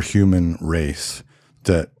superhuman race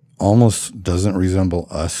that almost doesn't resemble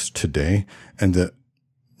us today, and that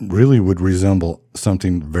really would resemble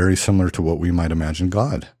something very similar to what we might imagine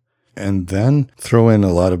God. And then throw in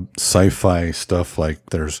a lot of sci-fi stuff, like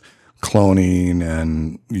there's cloning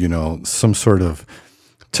and, some sort of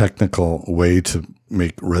technical way to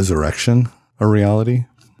make resurrection a reality.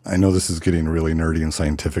 I know this is getting really nerdy and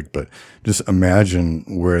scientific, but just imagine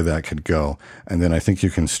where that could go. And then I think you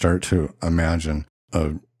can start to imagine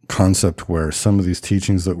a concept where some of these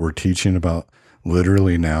teachings that we're teaching about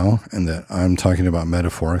literally now, and that I'm talking about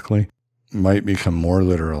metaphorically, might become more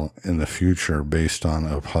literal in the future based on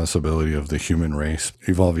a possibility of the human race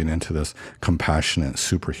evolving into this compassionate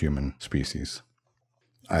superhuman species.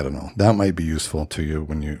 I don't know. That might be useful to you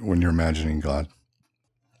when you're imagining God.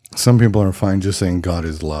 Some people are fine just saying God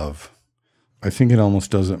is love. I think it almost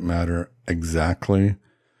doesn't matter exactly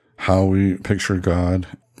how we picture God,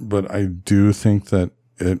 but I do think that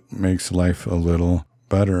it makes life a little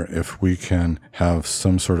better if we can have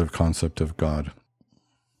some sort of concept of God.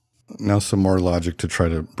 Now some more logic to try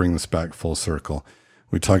to bring this back full circle.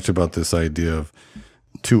 We talked about this idea of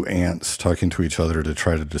two ants talking to each other to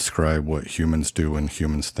try to describe what humans do and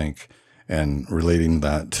humans think, and relating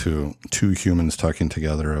that to two humans talking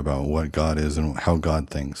together about what God is and how God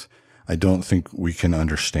thinks. I don't think we can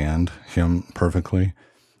understand him perfectly.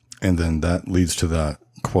 And then that leads to that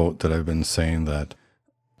quote that I've been saying, that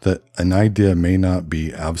an idea may not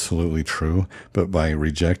be absolutely true, but by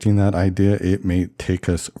rejecting that idea, it may take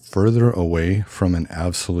us further away from an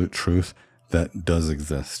absolute truth that does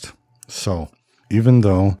exist. So even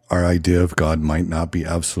though our idea of God might not be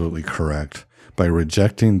absolutely correct, by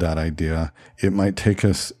rejecting that idea, it might take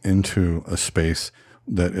us into a space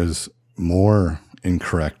that is more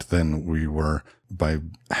incorrect than we were by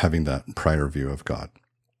having that prior view of God.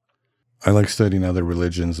 I like studying other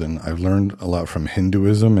religions, and I've learned a lot from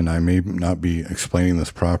Hinduism, and I may not be explaining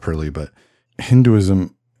this properly, but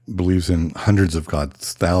Hinduism believes in hundreds of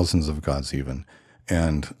gods, thousands of gods even,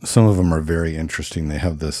 and some of them are very interesting. They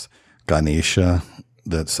have this Ganesha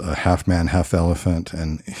that's a half man, half elephant,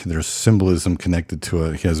 and there's symbolism connected to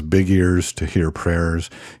it. He has big ears to hear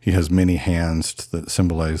prayers. He has many hands that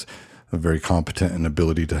symbolize a very competent and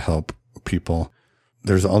ability to help people.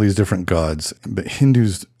 There's all these different gods, but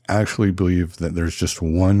Hindus actually believe that there's just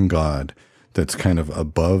one God that's kind of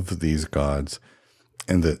above these gods,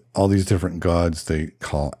 and that all these different gods they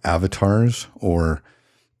call avatars or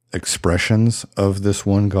expressions of this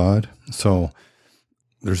one God. So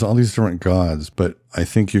there's all these different gods, but I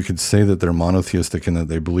think you could say that they're monotheistic in that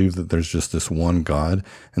they believe that there's just this one God,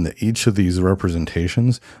 and that each of these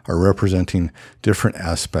representations are representing different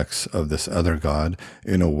aspects of this other God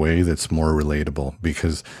in a way that's more relatable,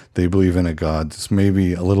 because they believe in a God that's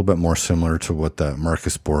maybe a little bit more similar to what that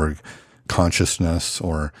Marcus Borg consciousness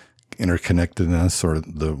or interconnectedness or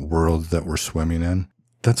the world that we're swimming in.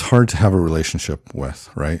 That's hard to have a relationship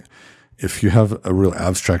with, right? If you have a real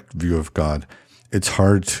abstract view of God, it's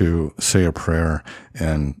hard to say a prayer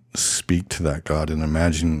and speak to that God and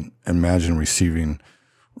imagine receiving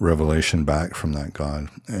revelation back from that God,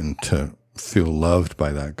 and to feel loved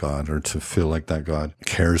by that God, or to feel like that God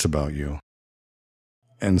cares about you.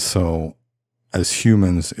 And so as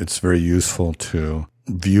humans, it's very useful to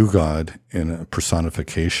view God in a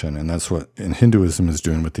personification, and that's what in Hinduism is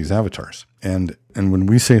doing with these avatars. And when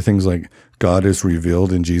we say things like God is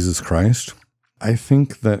revealed in Jesus Christ, I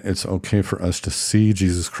think that it's okay for us to see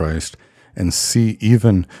Jesus Christ and see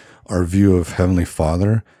even our view of Heavenly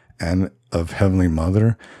Father and of Heavenly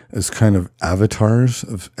Mother as kind of avatars,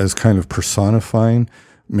 as kind of personifying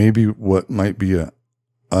maybe what might be an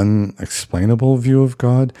unexplainable view of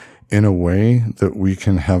God in a way that we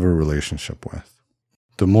can have a relationship with.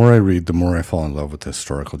 The more I read, the more I fall in love with the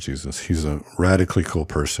historical Jesus. He's a radically cool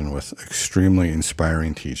person with extremely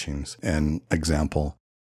inspiring teachings and example.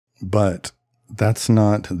 But that's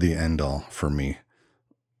not the end all for me.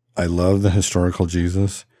 I love the historical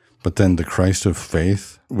Jesus, but then the Christ of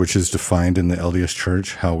faith, which is defined in the LDS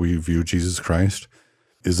Church, how we view Jesus Christ,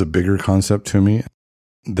 is a bigger concept to me.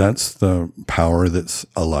 That's the power that's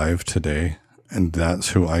alive today, and that's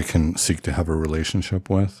who I can seek to have a relationship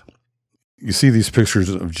with. You see these pictures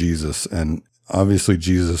of Jesus, and obviously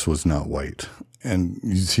Jesus was not white. And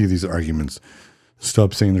you see these arguments,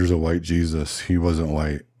 stop saying there's a white Jesus, he wasn't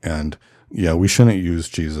white. And yeah, we shouldn't use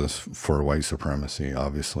Jesus for white supremacy,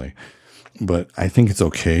 obviously. But I think it's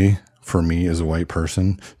okay for me as a white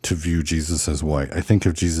person to view Jesus as white. I think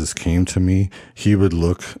if Jesus came to me, he would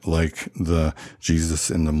look like the Jesus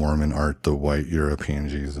in the Mormon art, the white European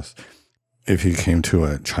Jesus. If he came to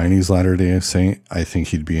a Chinese Latter-day Saint, I think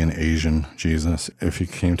he'd be an Asian Jesus. If he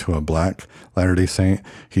came to a black Latter-day Saint,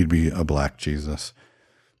 he'd be a black Jesus.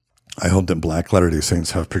 I hope that black Latter-day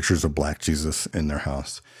Saints have pictures of black Jesus in their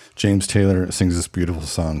house. James Taylor sings this beautiful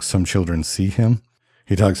song, Some Children See Him.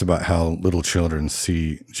 He talks about how little children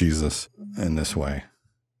see Jesus in this way.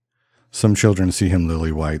 Some children see him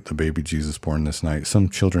lily white, the baby Jesus born this night. Some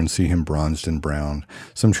children see him bronzed and brown.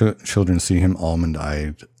 Some children see him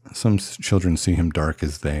almond-eyed. Some children see him dark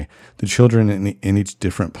as they. The children in each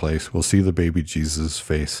different place will see the baby Jesus'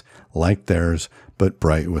 face like theirs, but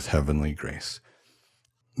bright with heavenly grace.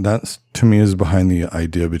 That, to me, is behind the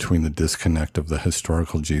idea between the disconnect of the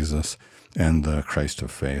historical Jesus and the Christ of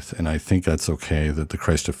faith. And I think that's okay that the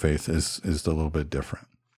Christ of faith is a little bit different.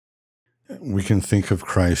 We can think of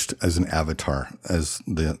Christ as an avatar,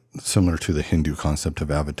 similar to the Hindu concept of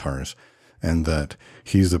avatars, and that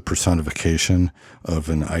he's a personification of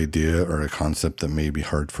an idea or a concept that may be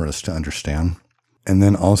hard for us to understand. And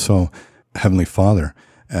then also Heavenly Father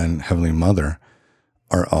and Heavenly Mother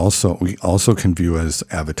we also can view as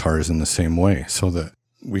avatars in the same way, so that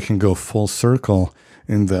we can go full circle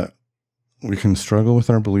in that we can struggle with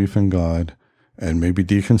our belief in God and maybe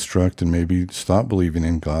deconstruct and maybe stop believing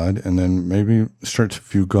in God, and then maybe start to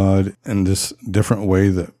view God in this different way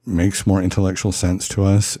that makes more intellectual sense to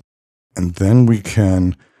us. And then we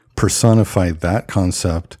can personify that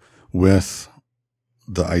concept with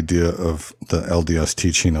the idea of the LDS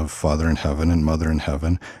teaching of Father in heaven and Mother in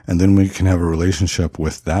heaven. And then we can have a relationship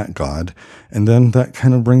with that God. And then that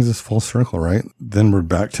kind of brings us full circle, right? Then we're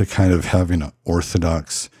back to kind of having an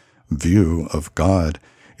orthodox view of God.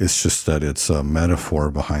 It's just that it's a metaphor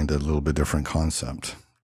behind a little bit different concept.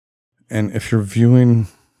 And if you're viewing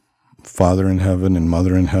Father in heaven and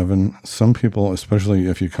Mother in heaven, some people, especially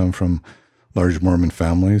if you come from large Mormon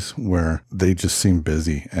families where they just seem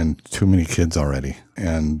busy and too many kids already,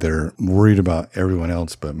 and they're worried about everyone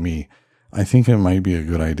else but me, I think it might be a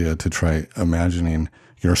good idea to try imagining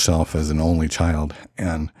yourself as an only child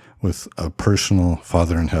and with a personal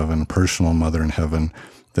Father in heaven, personal Mother in heaven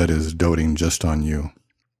that is doting just on you.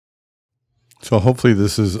 So hopefully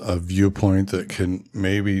this is a viewpoint that can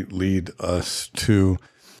maybe lead us to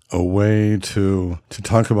a way to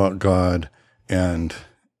talk about God and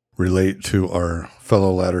relate to our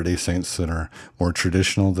fellow Latter-day Saints that are more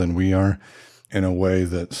traditional than we are in a way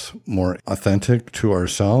that's more authentic to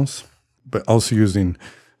ourselves, but also using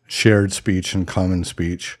shared speech and common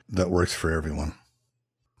speech that works for everyone.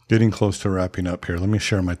 Getting close to wrapping up here, let me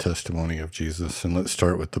share my testimony of Jesus, and let's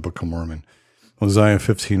start with the Book of Mormon. Hosea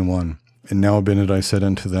 15:1. And now, Abinadi, I said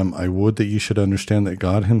unto them, I would that ye should understand that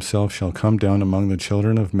God himself shall come down among the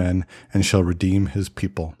children of men and shall redeem his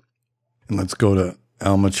people. And let's go to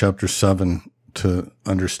Alma chapter 7 to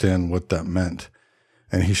understand what that meant.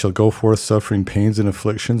 And he shall go forth suffering pains and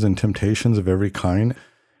afflictions and temptations of every kind,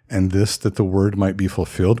 and this that the word might be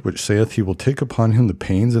fulfilled, which saith, he will take upon him the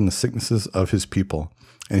pains and the sicknesses of his people,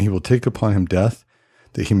 and he will take upon him death,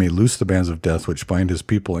 that he may loose the bands of death which bind his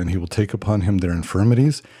people, and he will take upon him their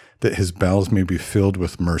infirmities, that his bowels may be filled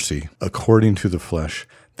with mercy, according to the flesh,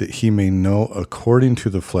 that he may know according to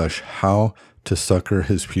the flesh how to succor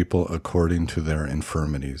his people according to their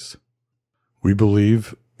infirmities. We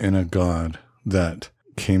believe in a God that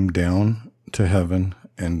came down to heaven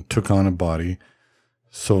and took on a body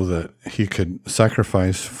so that he could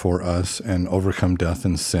sacrifice for us and overcome death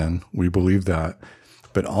and sin. We believe that.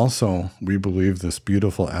 But also, we believe this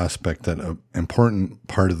beautiful aspect that an important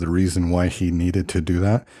part of the reason why he needed to do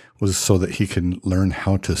that was so that he could learn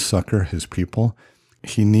how to succor his people.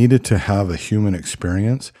 He needed to have a human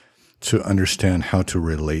experience to understand how to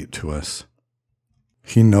relate to us.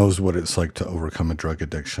 He knows what it's like to overcome a drug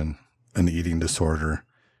addiction, an eating disorder.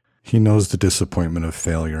 He knows the disappointment of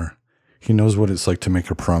failure. He knows what it's like to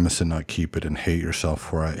make a promise and not keep it and hate yourself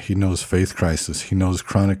for it. He knows faith crisis. He knows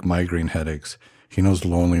chronic migraine headaches. He knows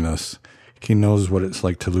loneliness. He knows what it's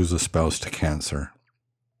like to lose a spouse to cancer.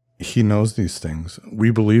 He knows these things.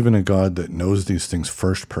 We believe in a God that knows these things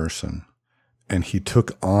first person. And he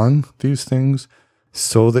took on these things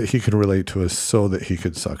so that he could relate to us, so that he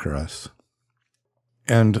could succor us.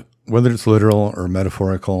 And whether it's literal or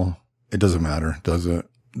metaphorical, it doesn't matter, does it?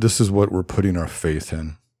 This is what we're putting our faith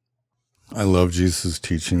in. I love Jesus'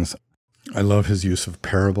 teachings. I love his use of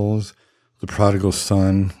parables, the prodigal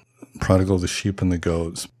son, prodigal, the sheep and the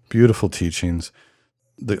goats. Beautiful teachings.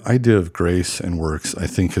 The idea of grace and works, I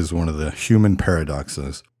think, is one of the human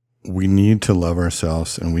paradoxes. We need to love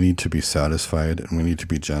ourselves, and we need to be satisfied, and we need to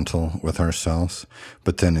be gentle with ourselves.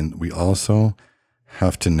 But then we also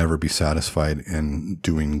have to never be satisfied in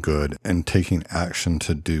doing good and taking action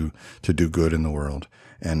to do good in the world.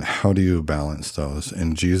 And how do you balance those?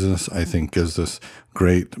 And Jesus, I think, gives us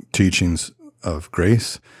great teachings of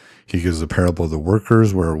grace. He gives the parable of the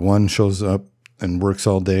workers, where one shows up and works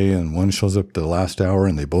all day, and one shows up the last hour,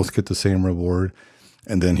 and they both get the same reward.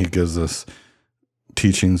 And then he gives us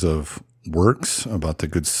teachings of works about the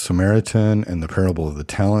Good Samaritan and the parable of the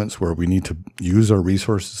talents, where we need to use our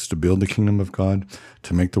resources to build the kingdom of God,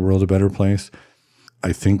 to make the world a better place.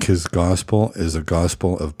 I think his gospel is a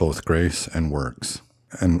gospel of both grace and works.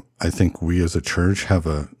 And I think we as a church have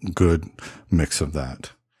a good mix of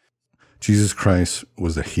that. Jesus Christ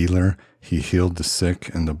was a healer. He healed the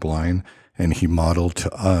sick and the blind, and he modeled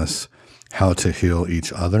to us how to heal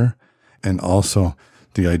each other, and also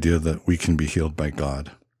the idea that we can be healed by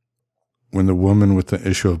God. When the woman with the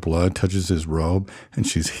issue of blood touches his robe and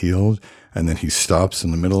she's healed, and then he stops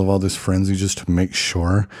in the middle of all this frenzy just to make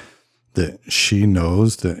sure that she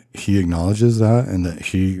knows that he acknowledges that and that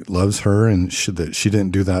he loves her, and that she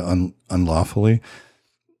didn't do that unlawfully.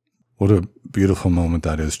 What a beautiful moment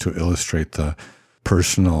that is to illustrate the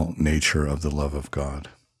personal nature of the love of God.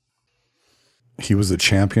 He was a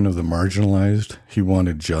champion of the marginalized. He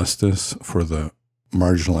wanted justice for the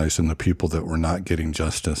marginalized and the people that were not getting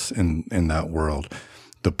justice in that world.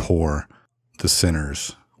 The poor, the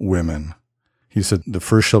sinners, women. He said, the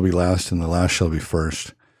first shall be last and the last shall be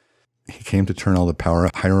first. He came to turn all the power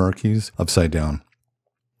hierarchies upside down.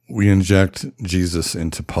 We inject Jesus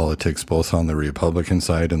into politics, both on the Republican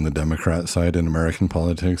side and the Democrat side in American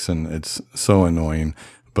politics, and it's so annoying.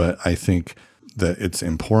 But I think that it's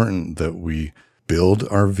important that we build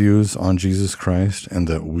our views on Jesus Christ, and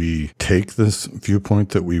that we take this viewpoint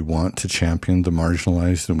that we want to champion the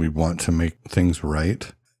marginalized and we want to make things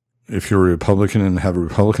right. If you're a Republican and have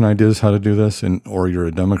Republican ideas how to do this, or you're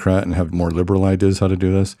a Democrat and have more liberal ideas how to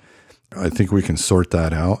do this, I think we can sort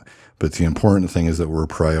that out. But the important thing is that we're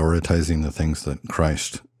prioritizing the things that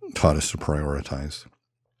Christ taught us to prioritize.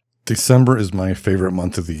 December is my favorite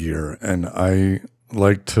month of the year, and I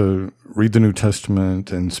like to read the New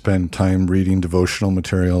Testament and spend time reading devotional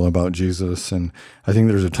material about Jesus. And I think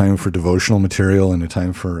there's a time for devotional material and a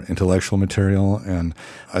time for intellectual material. And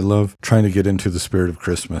I love trying to get into the spirit of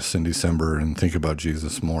Christmas in December and think about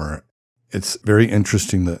Jesus more. It's very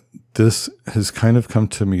interesting that this has kind of come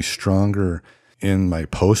to me stronger in my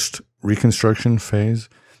post-Reconstruction phase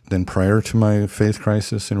than prior to my faith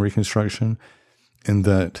crisis in Reconstruction, in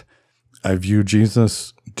that I view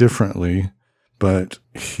Jesus differently, but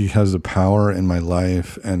he has a power in my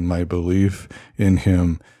life, and my belief in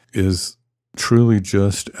him is truly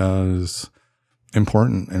just as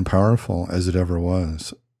important and powerful as it ever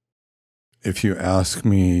was. If you ask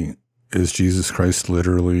me, is Jesus Christ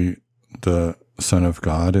literally the Son of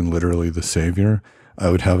God and literally the Savior, I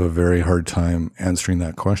would have a very hard time answering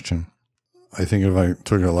that question. I think if I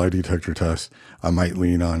took a lie detector test, I might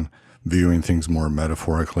lean on viewing things more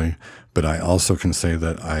metaphorically, but I also can say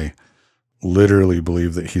that I literally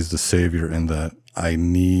believe that he's the Savior, and that I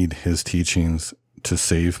need his teachings to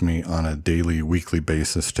save me on a daily, weekly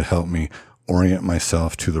basis, to help me orient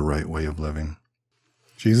myself to the right way of living.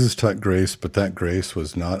 Jesus taught grace, but that grace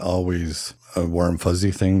was not always a warm, fuzzy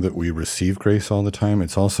thing that we receive grace all the time.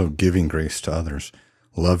 It's also giving grace to others.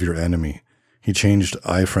 Love your enemy. He changed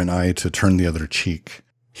eye for an eye to turn the other cheek.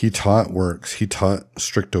 He taught works. He taught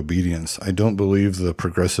strict obedience. I don't believe the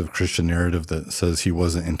progressive Christian narrative that says he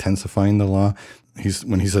wasn't intensifying the law.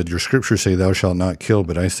 When he said, your scriptures say thou shalt not kill,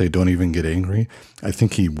 but I say don't even get angry. I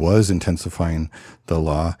think he was intensifying the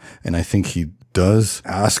law. And I think he does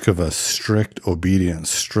ask of us strict obedience,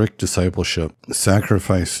 strict discipleship,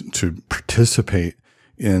 sacrifice to participate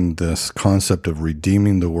in this concept of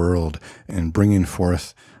redeeming the world and bringing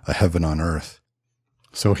forth a heaven on earth.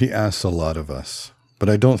 So he asks a lot of us. But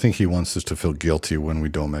I don't think he wants us to feel guilty when we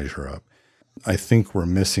don't measure up. I think we're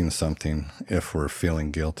missing something if we're feeling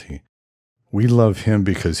guilty. We love him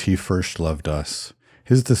because he first loved us.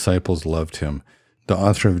 His disciples loved him. The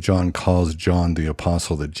author of John calls John the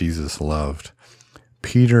apostle that Jesus loved.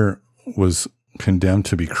 Peter was condemned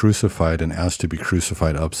to be crucified and asked to be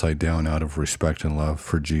crucified upside down out of respect and love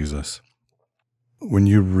for Jesus. When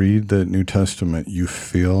you read the New Testament, you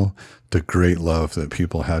feel the great love that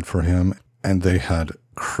people had for him, and they had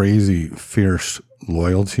crazy, fierce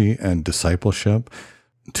loyalty and discipleship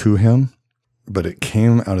to him, but it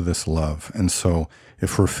came out of this love. And so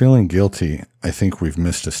if we're feeling guilty, I think we've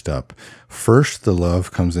missed a step. First, the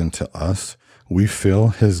love comes into us. We feel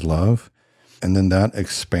his love, and then that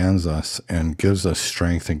expands us and gives us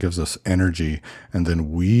strength and gives us energy. And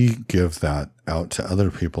then we give that out to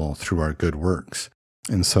other people through our good works.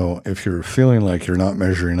 And so if you're feeling like you're not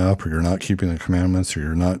measuring up, or you're not keeping the commandments, or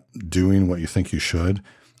you're not doing what you think you should,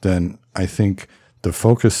 then I think the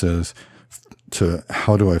focus is to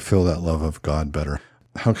how do I feel that love of God better?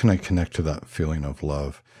 How can I connect to that feeling of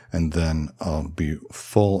love? And then I'll be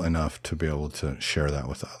full enough to be able to share that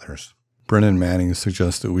with others. Brennan Manning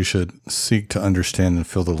suggests that we should seek to understand and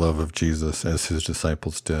feel the love of Jesus as his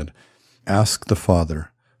disciples did. Ask the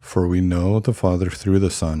Father, for we know the Father through the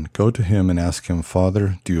Son. Go to him and ask him,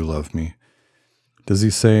 Father, do you love me? Does he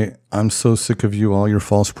say, I'm so sick of you, all your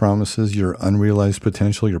false promises, your unrealized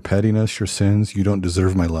potential, your pettiness, your sins, you don't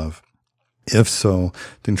deserve my love? If so,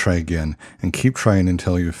 then try again and keep trying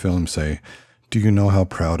until you feel him say, do you know how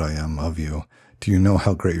proud I am of you? Do you know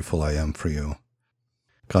how grateful I am for you?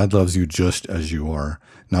 God loves you just as you are,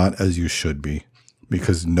 not as you should be,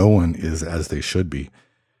 because no one is as they should be.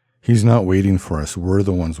 He's not waiting for us. We're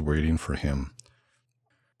the ones waiting for him.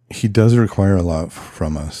 He does require a lot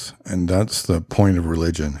from us, and that's the point of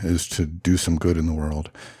religion, is to do some good in the world.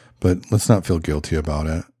 But let's not feel guilty about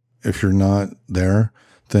it. If you're not there,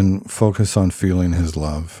 then focus on feeling his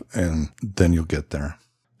love, and then you'll get there.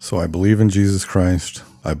 So I believe in Jesus Christ.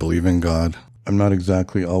 I believe in God. I'm not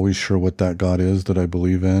exactly always sure what that God is that I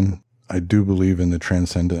believe in. I do believe in the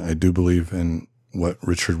transcendent. I do believe in what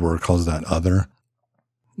Richard Rohr calls that other.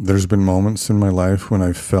 There's been moments in my life when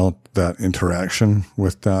I've felt that interaction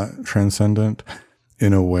with that transcendent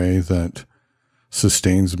in a way that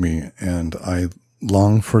sustains me, and I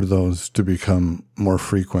long for those to become more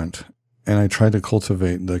frequent. And I try to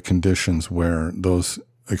cultivate the conditions where those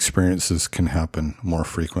experiences can happen more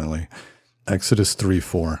frequently. Exodus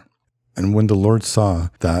 3:4. And when the Lord saw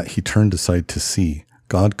that, he turned aside to see.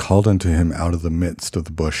 God called unto him out of the midst of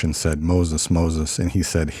the bush and said, Moses, Moses. And he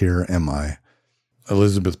said, Here am I.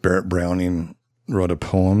 Elizabeth Barrett Browning wrote a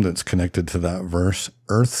poem that's connected to that verse.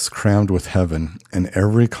 Earth's crammed with heaven, and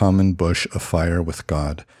every common bush afire with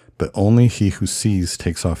God. But only he who sees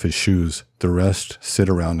takes off his shoes. The rest sit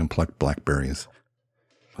around and pluck blackberries.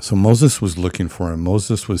 So Moses was looking for him.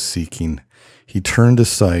 Moses was seeking. He turned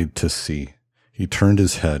aside to see. He turned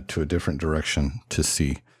his head to a different direction to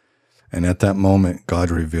see. And at that moment, God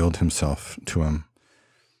revealed himself to him.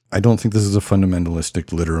 I don't think this is a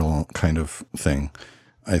fundamentalistic, literal kind of thing.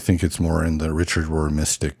 I think it's more in the Richard Rohr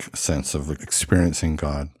mystic sense of experiencing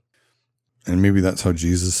God. And maybe that's how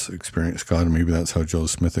Jesus experienced God, and maybe that's how Joe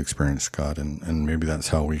Smith experienced God, and maybe that's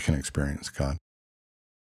how we can experience God.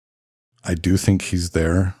 I do think he's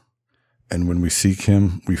there, and when we seek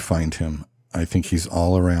him, we find him. I think he's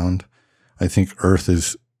all around. I think earth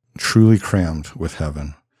is truly crammed with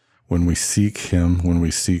heaven. When we seek him, when we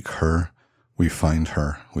seek her, we find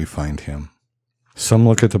her, we find him. Some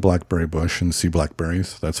look at the blackberry bush and see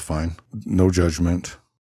blackberries. That's fine. No judgment.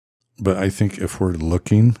 But I think if we're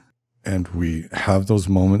looking and we have those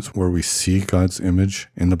moments where we see God's image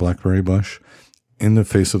in the blackberry bush, in the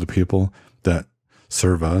face of the people that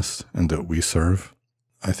serve us and that we serve,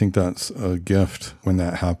 I think that's a gift when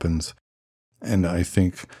that happens. And I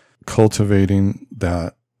think cultivating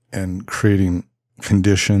that and creating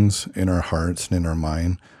conditions in our hearts and in our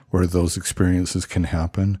mind where those experiences can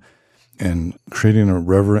happen, and creating a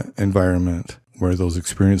reverent environment where those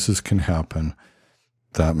experiences can happen,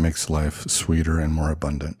 that makes life sweeter and more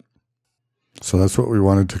abundant. So that's what we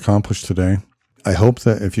wanted to accomplish today. I hope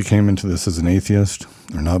that if you came into this as an atheist,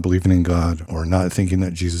 or not believing in God, or not thinking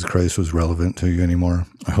that Jesus Christ was relevant to you anymore,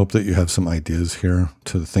 I hope that you have some ideas here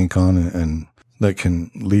to think on, and that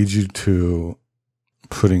can lead you to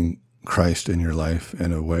putting Christ in your life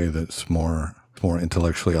in a way that's more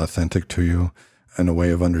intellectually authentic to you, and a way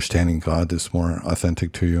of understanding God that's more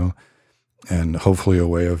authentic to you, and hopefully a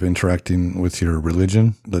way of interacting with your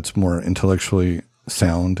religion that's more intellectually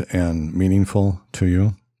sound and meaningful to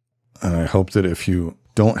you. And I hope that if you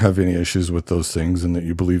don't have any issues with those things, and that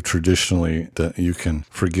you believe traditionally, that you can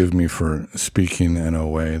forgive me for speaking in a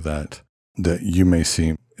way that you may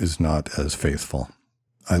see is not as faithful.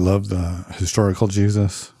 I love the historical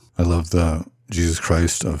Jesus. I love the Jesus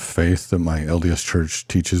Christ of faith that my LDS church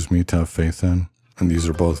teaches me to have faith in. And these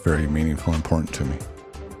are both very meaningful and important to me.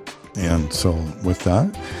 And so with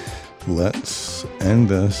that, let's end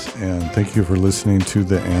this. And thank you for listening to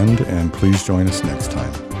the end. And please join us next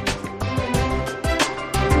time.